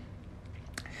Mishcha.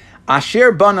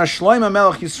 Asher Bana Shloima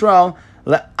Melech Yisrael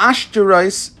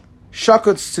LeAshtarais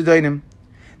Shakotz Tzedainim.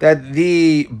 That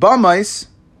the Bamais,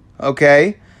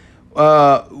 okay, this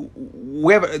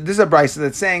is a brisa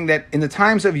that's saying that in the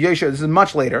times of Yoshio, this is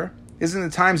much later, this is in the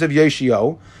times of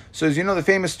Yoshio. So as you know, the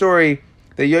famous story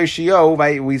that Yoshio,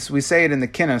 we say it in the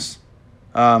Kinnis,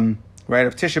 right,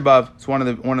 of Tisha B'Av. It's one of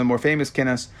the more famous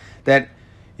Kinnis, that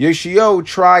Yoshio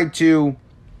tried to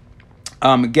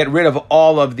get rid of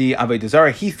all of the Avodah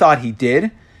Zarah. He thought he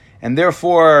did, and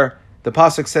therefore the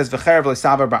pasuk says v'cherev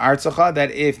lesavar ba'artzacha,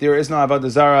 that if there is no Avodah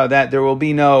Zarah, that there will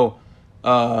be no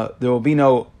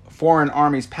foreign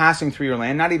armies passing through your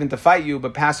land, not even to fight you,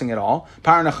 but passing it all.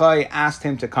 Par Nachai asked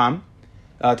him to come,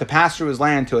 to pass through his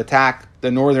land to attack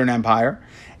the northern empire.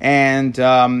 And,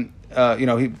 Par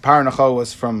Nachai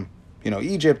was from,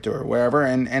 Egypt or wherever,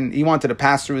 and he wanted to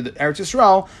pass through the Eretz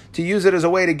Yisrael to use it as a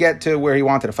way to get to where he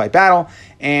wanted to fight battle.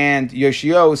 And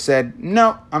Yoshio said,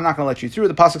 no, I'm not going to let you through.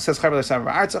 The pasuk says,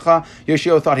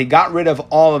 Yoshio thought he got rid of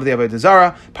all of the Avodah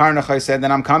Zarah. Par Nachai said,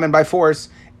 then I'm coming by force.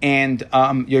 And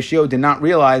Yoshio did not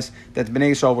realize that the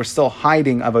Bnei Yisrael were still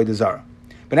hiding Avodah Zarah.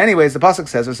 But anyways, the pasuk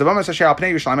says that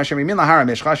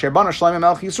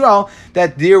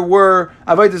there were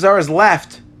Avodah Zarahs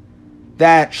left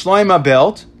that Shloima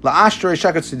built,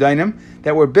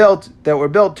 that were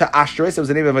built to Ashtoreth. That was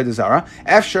the name of Avodah Zarah.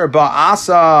 Efshar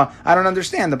ba'asa. I don't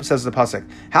understand. Says the pasuk.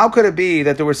 How could it be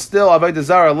that there was still Avodah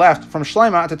Zarah left from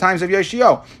Shloima at the times of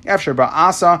Yoshio? Efshar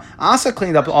ba'asa. Asa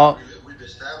cleaned up all.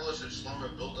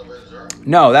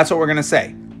 No, that's what we're going to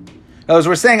say. As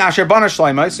we're saying Asher Bana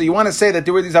Shloima, so you want to say that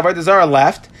there were these Avodah Zarah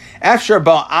left. Efshar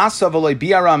ba'asa v'loy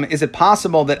bi'aram. Is it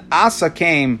possible that Asa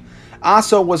came?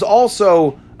 Asa was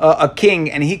also a king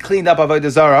and he cleaned up Avodah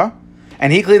Zarah,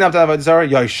 and he cleaned up the Avodah Zarah,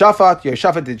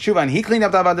 Yehoshaphat did Tshuva, and he cleaned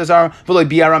up the Avodah Zarah, V'lo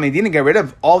Bi'aram, he didn't get rid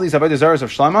of all these Avodah Zarahs of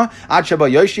Shlomo, Ad Sheba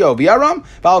Yoshio Bi'aram,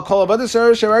 V'al Kol Avodah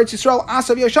Zarah She'eretz Yisrael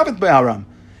Asav Yehoshaphat Bi'aram.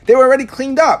 They were already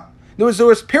cleaned up. There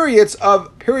was periods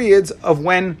of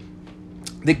when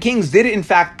the kings did in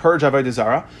fact purge Avodah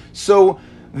Zarah, so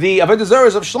the Avodah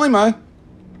Zarahs of Shlomo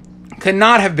could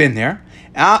not have been there.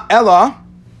 Ella,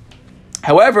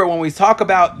 however, when we talk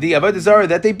about the Avodah Zarah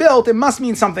that they built, it must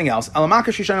mean something else.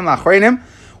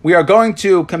 We are going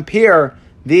to compare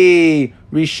the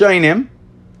Rishonim,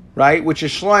 right, which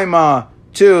is Shlomo,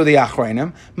 to the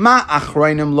Achronim. Ma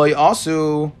Achronim lo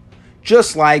yasu.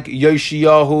 Just like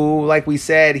Yoshiyahu, like we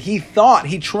said, he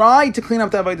tried to clean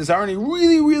up the Avodah Zarah, and he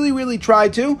really, really, really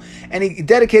tried to, and he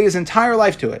dedicated his entire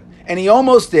life to it. And he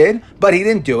almost did, but he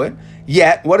didn't do it.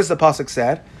 Yet, what does the pasuk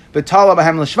said? V'tala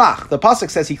b'hem l'shvach. The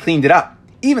pasuk says he cleaned it up,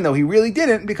 even though he really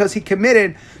didn't, because he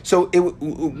committed. So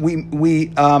we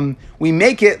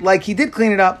make it like he did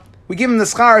clean it up. We give him the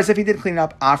schar as if he did clean it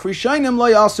up. Afri shaynim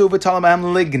lo yasu v'tala b'hem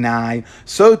lignai.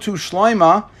 So to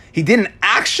Shlomo, he didn't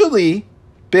actually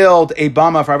build a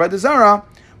bama for Avodah Zarah,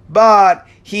 but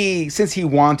since he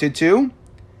wanted to,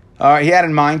 he had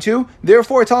in mind to,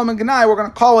 therefore, Talam and Ganai, we're going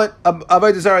to call it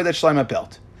Avodah Zarah that Shlomo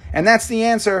built. And that's the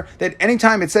answer, that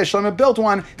anytime it says Shlomo built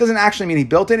one, it doesn't actually mean he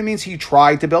built it. It means he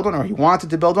tried to build one, or he wanted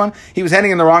to build one. He was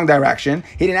heading in the wrong direction.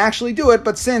 He didn't actually do it,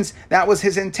 but since that was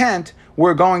his intent,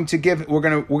 we're going to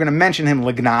mention him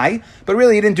Lignai, but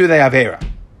really he didn't do the Avera. He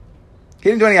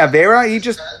didn't do any Avera, he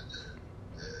just...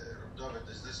 David,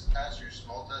 does this pass your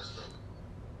small test of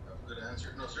good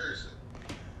answer? No, seriously.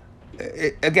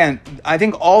 Again, I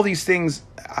think all these things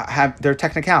have their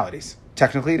technicalities.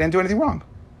 Technically, he didn't do anything wrong.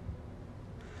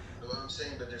 I'm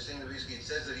saying, but they're saying that basically it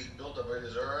says that he built up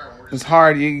Avodah Zarah, and we're just It's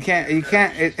hard. You can't.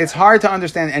 It's hard to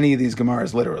understand any of these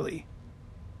Gemaras literally.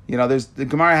 You know, the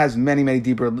Gemara has many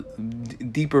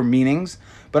deeper meanings,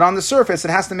 but on the surface,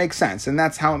 it has to make sense, and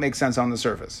that's how it makes sense on the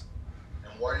surface.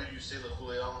 And why did you say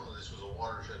L'Chulei this was a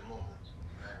watershed moment?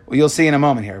 Well, you'll see in a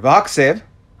moment here. V'haksiv,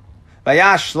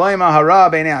 Vayash Shlomo hara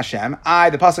b'nei Hashem.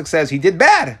 The pasuk says he did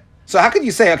bad. So how could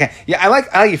you say, okay, yeah, I like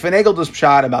how you finagled this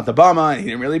pshat about the bama, and he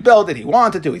didn't really build it, he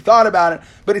wanted to, he thought about it,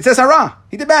 but it says hara,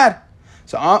 he did bad.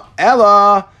 So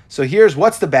Ella, so here's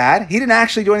what's the bad. He didn't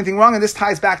actually do anything wrong, and this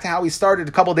ties back to how we started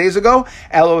a couple days ago.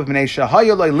 Ella b'nei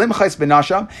Shahaya lo limchais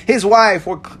b'nasham. His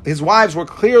wives were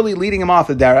clearly leading him off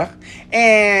the derech,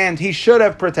 and he should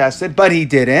have protested, but he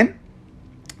didn't.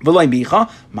 And therefore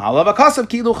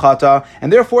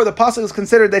the pasuk is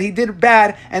considered that he did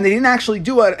bad, and they didn't actually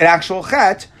do an actual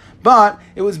chet, but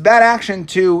it was bad action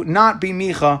to not be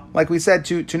micha, like we said,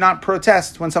 to not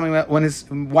protest when his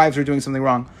wives were doing something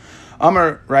wrong.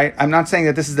 Amr, right? I'm not saying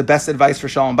that this is the best advice for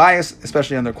shalom bayis,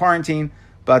 especially under quarantine,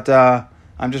 but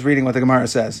I'm just reading what the Gemara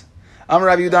says. Amr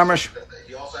Rabbi Yehuda Amr.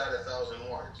 He also had 1,000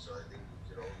 wives, so I think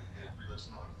let's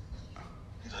not.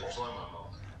 He's like Shlomo.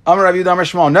 Amr Rabbi Yehuda Amr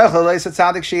Shmuel. Nechel leisa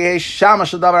tzadik sheyesh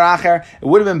shamash l'davar acher. It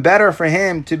would have been better for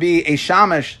him to be a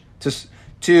shamash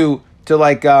to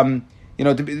like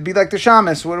to be like the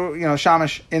shamash,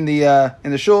 shamash in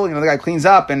the shul. The guy cleans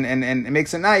up and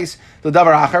makes it nice. The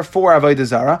davar acher for avodah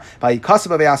zarah by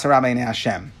yikasav v'yasar rabbeinu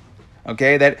Hashem.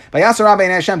 Okay, that by yasar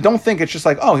rabbeinu Hashem. Don't think it's just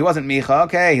like, oh, he wasn't micha.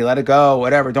 Okay, he let it go.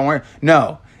 Whatever. Don't worry.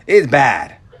 No, it's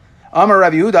bad. Amar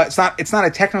Rabbi Yehuda. It's not a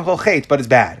technical chait, but it's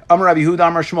bad. Amar Rabbi Yehuda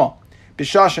Amar Shmuel.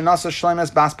 Bishash nasa Shlomo's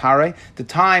bas parei. The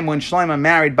time when Shlomo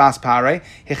married bas parei.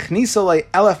 Hichnisa le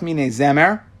elef mine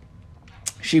zemer.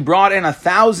 She brought in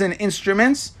 1,000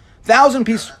 instruments,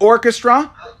 1,000-piece orchestra. I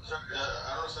don't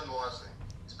understand the last thing.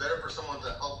 It's better for someone to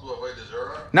help to avoid the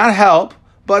Zara? Not help,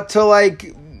 but to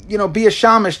be a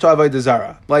shamash to avoid the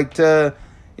Zara. Like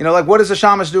what does a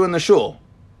shamash do in the shul?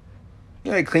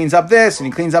 He cleans up this and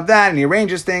he cleans up that and he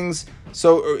arranges things.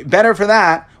 So better for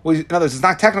that. In other words, it's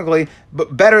not technically,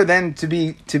 but better than to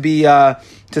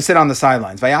sit on the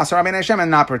sidelines. Vayasar Rabbeinu Hashem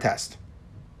and not protest.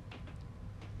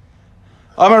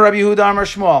 Amar Rabbi Yehuda Amar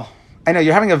Shmuel. I know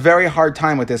you're having a very hard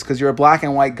time with this because you're a black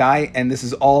and white guy, and this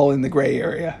is all in the gray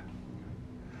area.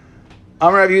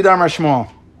 Amar Rabbi Yehuda Amar Shmuel.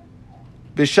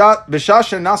 B'shasha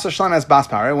nasa Shlomo as bas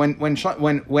parei. When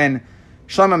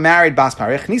Shlomo married bas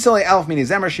parei, chnisa le'elef mini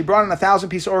zemer. She brought in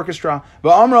 1,000-piece orchestra.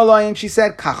 V'amar alayim. She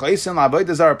said, "Kachoisin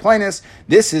la'avodah zarah plainis."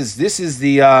 This is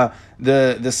the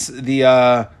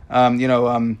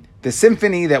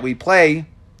symphony that we play.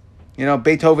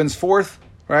 Beethoven's fourth.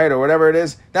 right, or whatever it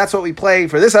is. That's what we play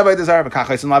for this Avodah Zarah.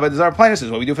 V'kachos and Avodah Zarah plain. This is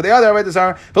what we do for the other Avodah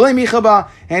Zarah. V'lei michaba.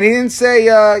 And he didn't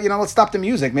say, let's stop the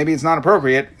music. Maybe it's not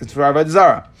appropriate. It's for Avodah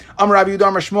Zarah. Amar Rabbi Yehuda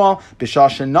Amar Shmuel b'shal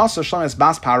shenasa Shlomo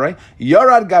bas Paroi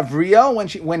Yarad Gavriel.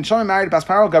 When Shlomo married bas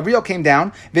Paroi, Gavriel came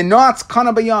down. V'noatz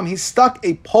kana bayam. He stuck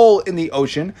a pole in the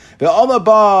ocean. V'ala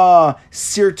ba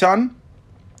sirtan,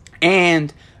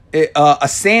 and a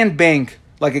sandbank.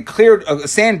 Like it cleared, a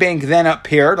sandbank then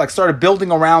appeared, like started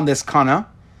building around this kana,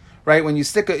 right? When you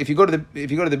if you go to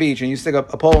the beach and you stick a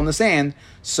pole in the sand,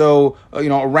 so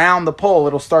around the pole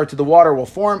the water will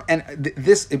form, and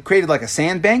it created like a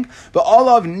sandbank. But all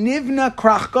of nivna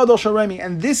krach gadol sharemi,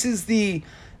 and this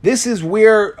is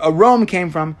where Rome came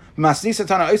from.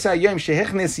 Masnisatana oisa yom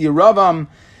shehichnis Yeravam,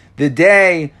 the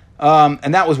day.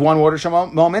 And that was one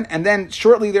watershed moment. And then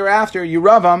shortly thereafter,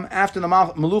 Yeravam, after the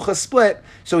Melucha split,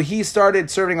 so he started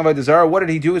serving Avodah Zarah. What did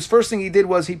he do? His first thing he did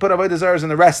was he put Avodah Zarahs in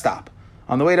the rest stop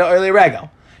on the way to Oilei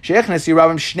Regel. Sheichnes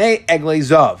Yeravam Shnei Eglei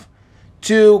Zav,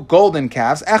 2 golden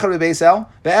calves, Echad b'Beisel,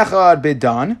 ve'Echad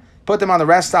b'Dan. Put them on the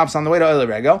rest stops on the way to Oilei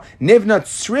Regel. Nivna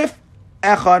Tzrif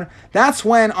Echad. That's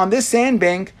when on this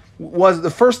sandbank the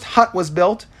first hut was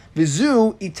built.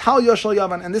 Vizu Italia Shel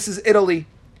Yavan, and this is Italy.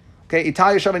 Okay,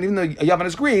 Italia Shavan, even though Yavan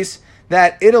is Greece,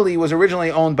 that Italy was originally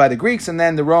owned by the Greeks, and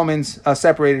then the Romans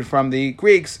separated from the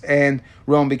Greeks, and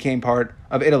Rome became part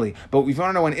of Italy. But we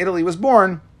want to know when Italy was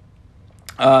born,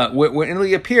 when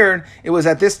Italy appeared, it was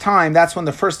at this time, that's when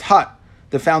the first hut,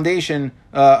 the foundation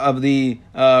of the,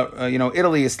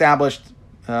 Italy established,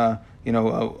 I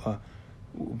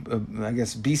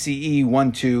guess BCE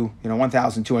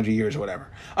 1,200 years or whatever.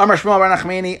 Amar Shmuel bar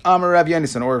Nachmani, Amar Rav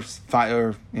Yonasan, or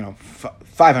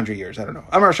 500 years, I don't know.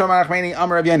 Amar Shmuel bar Nachmani,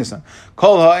 Amar Rav Yonasan.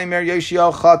 Kol ha'emer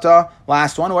Yoshio chata.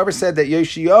 Last one, whoever said that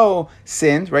Yoshio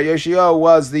sinned, right? Yoshio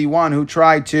was the one who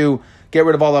tried to get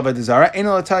rid of all of Avodah Zarah. Ein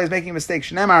Latai is making a mistake.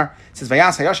 Shnemar says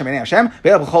Vayas Hayashem Bnei Hashem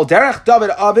Ve'el B'chol Derech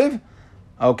David Aviv.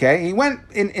 Okay, he went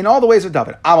in all the ways of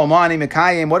David. Avamani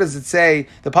Mekayim. What does it say?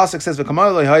 The pasuk says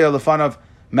V'kamoy Lehayo Lefan of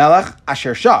Melech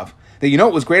Asher Shav. That you know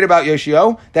what was great about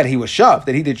Yoshio? That he was Shav,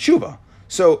 that he did Tshuva.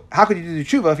 So how could you do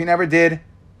Tshuva if he never did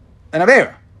an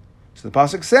Avera? So the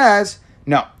pasuk says,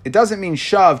 no, it doesn't mean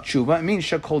Shav Tshuva. It means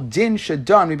Shekol Din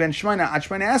Shadon Miben Shmoina Ad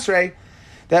Shmoina Esrei.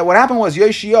 That what happened was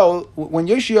Yoshio, when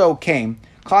Yoshio came,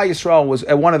 Klal Yisrael was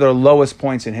at one of their lowest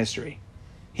points in history.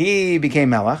 He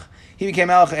became Melech. He became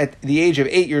Melech at the age of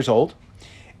 8 years old.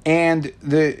 And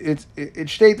it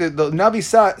states that the Navi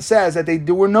says that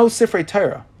there were no Sifrei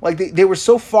Torah. Like they were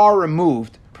so far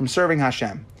removed from serving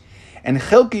Hashem. And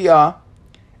Chilkiah,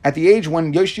 at the age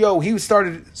when Yoshio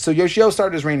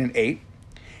started his reign in 8.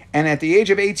 And at the age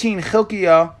of 18,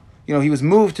 Chilkiah, he was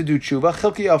moved to do tshuva.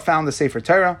 Chilkiah found the Sefer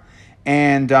Torah.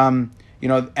 And,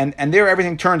 and there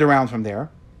everything turned around from there.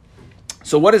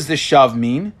 So what does this shav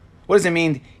mean? What does it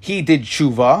mean? He did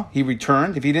tshuva. He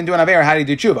returned. If he didn't do an avera, how did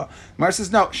he do tshuva? Mar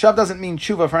says no. Shav doesn't mean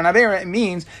tshuva for an avera. It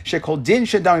means shekol din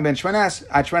shadami ben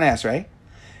shmanas, right?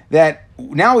 That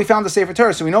now we found the Sefer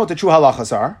Torah, so we know what the true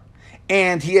halachas are.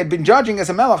 And he had been judging as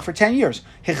a melech for 10 years.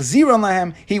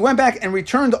 He went back and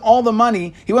returned all the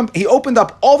money. He opened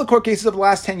up all the court cases of the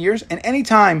last 10 years. And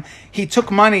anytime he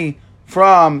took money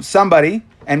from somebody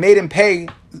and made him pay,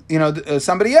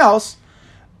 somebody else,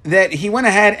 that he went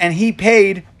ahead and he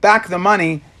paid back the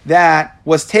money that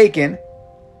was taken.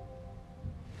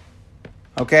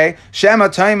 Okay, Shema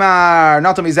Taimar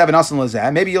Natam Izev and Asan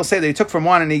Lazeh. Maybe you'll say that he took from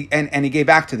one and he gave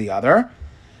back to the other.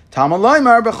 Talmud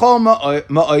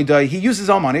he used his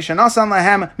own money. Shanasan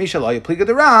Lahem Mishalay Pliga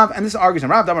the Rav, and this argues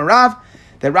in Rav Damar Rav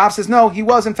that Rav says no, he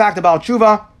was in fact about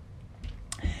tshuva.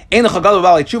 Ein l'chagalu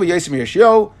b'alei tshuva Yosem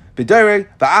Yoshio.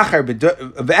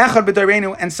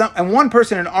 And one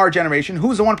person in our generation, who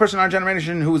is the one person in our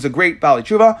generation who is a great Bali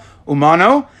Tshuva?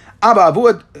 Umano, Abba, who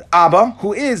is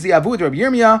the Avud Rabbi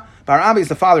Yirmiyah. Bar Abba is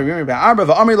the father of Yirmiyah Bar Abba.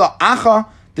 V'amrila Acha,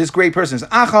 this great person is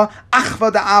Acha.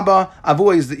 Achva da Abba,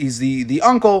 Avu is the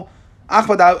uncle.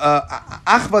 Achva da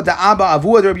Abba,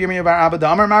 Avud Rabbi Yirmiyah Bar Abba.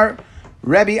 Da Amar Mar,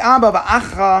 Rabbi Abba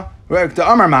v'Acha. The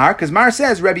Amar Mar, because Mar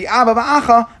says Rabbi Abba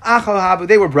v'Acha,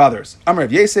 they were brothers. Amar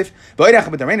of Yosef.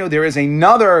 There is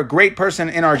another great person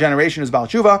in our generation who's Baal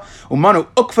Tshuva. Umanu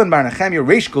Ukvan bar Nechemia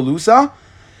Reish Galusa.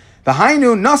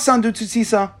 V'hainu Nasan du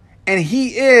Tutzisa, and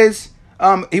he is.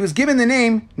 He was given the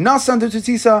name Nasan du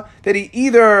Tutzisa, that he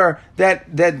either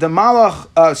that the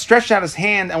Malach stretched out his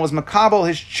hand and was makabel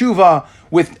his tshuva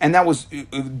with, and that was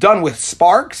done with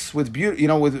sparks, with beauty,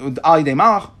 with Ali de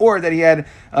Malach, or that he had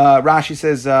Rashi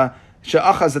says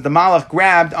she'achaz, that the Malach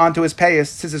grabbed onto his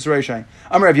payas tzitzis roshai.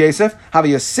 Amar of Yosef, have a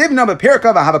yasivna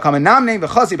b'pirka v'hava kamen namne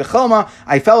v'chazi b'chelma.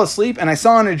 I fell asleep and I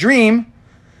saw in a dream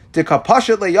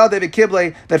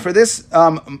that for this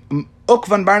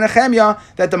Ukvan Bar Nechemya,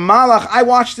 that the Malach, I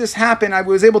watched this happen, I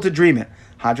was able to dream it.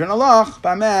 Hadran alach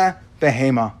b'meh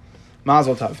behema.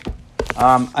 Mazel tov.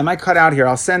 I might cut out here.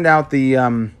 I'll send out the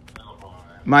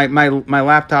my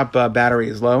laptop battery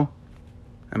is low,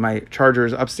 and my charger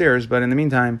is upstairs. But in the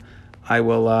meantime, I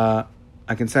will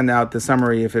I can send out the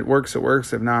summary. If it works, it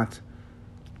works. If not,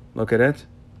 look at it.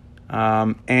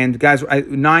 And guys,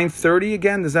 9:30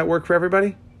 again. Does that work for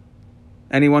everybody?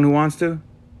 Anyone who wants to?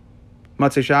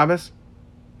 Motzei Shabbos.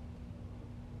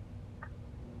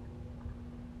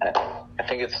 I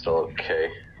think it's still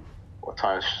okay. What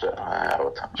time is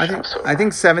I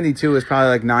think 72 is probably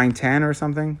like 9:10 or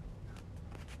something.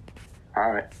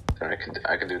 All right, then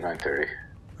I can do 9:30.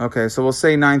 Okay, so we'll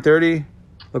say 9:30.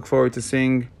 Look forward to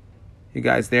seeing you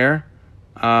guys there.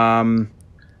 And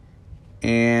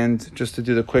just to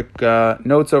do the quick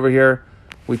notes over here,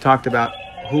 we talked about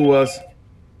who was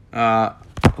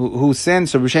who sinned.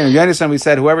 So B'Shem Yonasan, we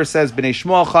said whoever says B'nei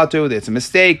Shmuel Chatu, it's a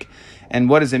mistake. And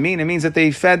what does it mean? It means that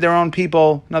they fed their own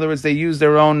people. In other words, they used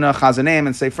their own chazanim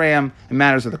and seifreim in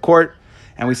matters of the court.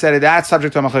 And we said that's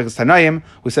subject to Machlekes Tanoim.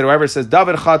 We said whoever says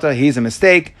David Chata, he's a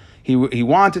mistake. He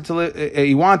wanted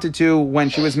to when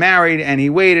she was married, and he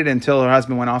waited until her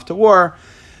husband went off to war.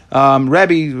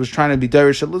 Rebbe was trying to be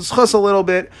Derish a little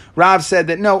bit. Rav said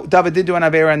that no, David did do an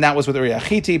Avera, and that was with Uriah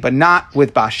Chiti, but not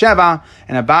with Bathsheba.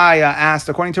 And Abaya asked,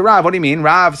 according to Rav, what do you mean?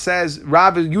 Rav says,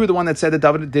 Rav, you were the one that said that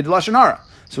David did Lashon Hara.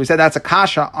 So we said that's a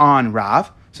kasha on Rav.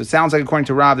 So it sounds like according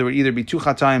to Rav, there would either be two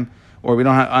chataim, or we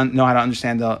don't know how to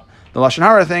understand the Lashon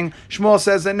Hara thing. Shmuel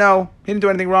says that no, he didn't do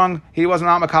anything wrong. He wasn't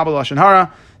makabel Lashon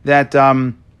Hara. That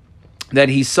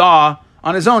he saw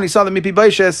on his own. He saw that Mipi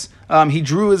Baishas, he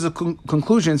drew his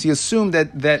conclusions. He assumed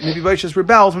that Mipi Baishas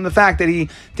rebelled from the fact that he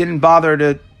didn't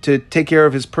bother to take care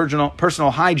of his personal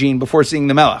hygiene before seeing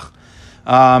the Melech.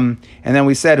 And then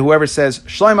we said whoever says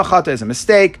Shloimeh Chata is a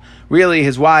mistake. Really,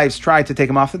 his wives tried to take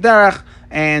him off the derech,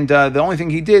 and the only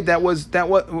thing he did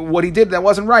what he did that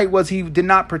wasn't right was he did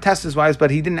not protest his wives,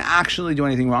 but he didn't actually do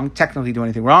anything wrong, technically do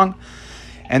anything wrong.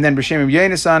 And then B'Shem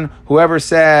Yonasan, whoever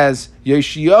says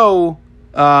Yoshio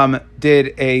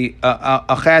did a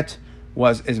chet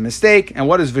is a mistake. And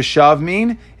what does Vishav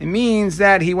mean? It means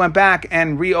that he went back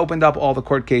and reopened up all the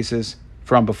court cases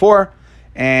from before,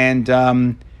 and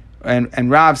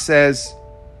Rav says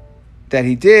that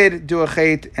he did do a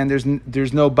chet, and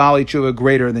there's no Bali Tshuva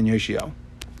greater than Yoshio.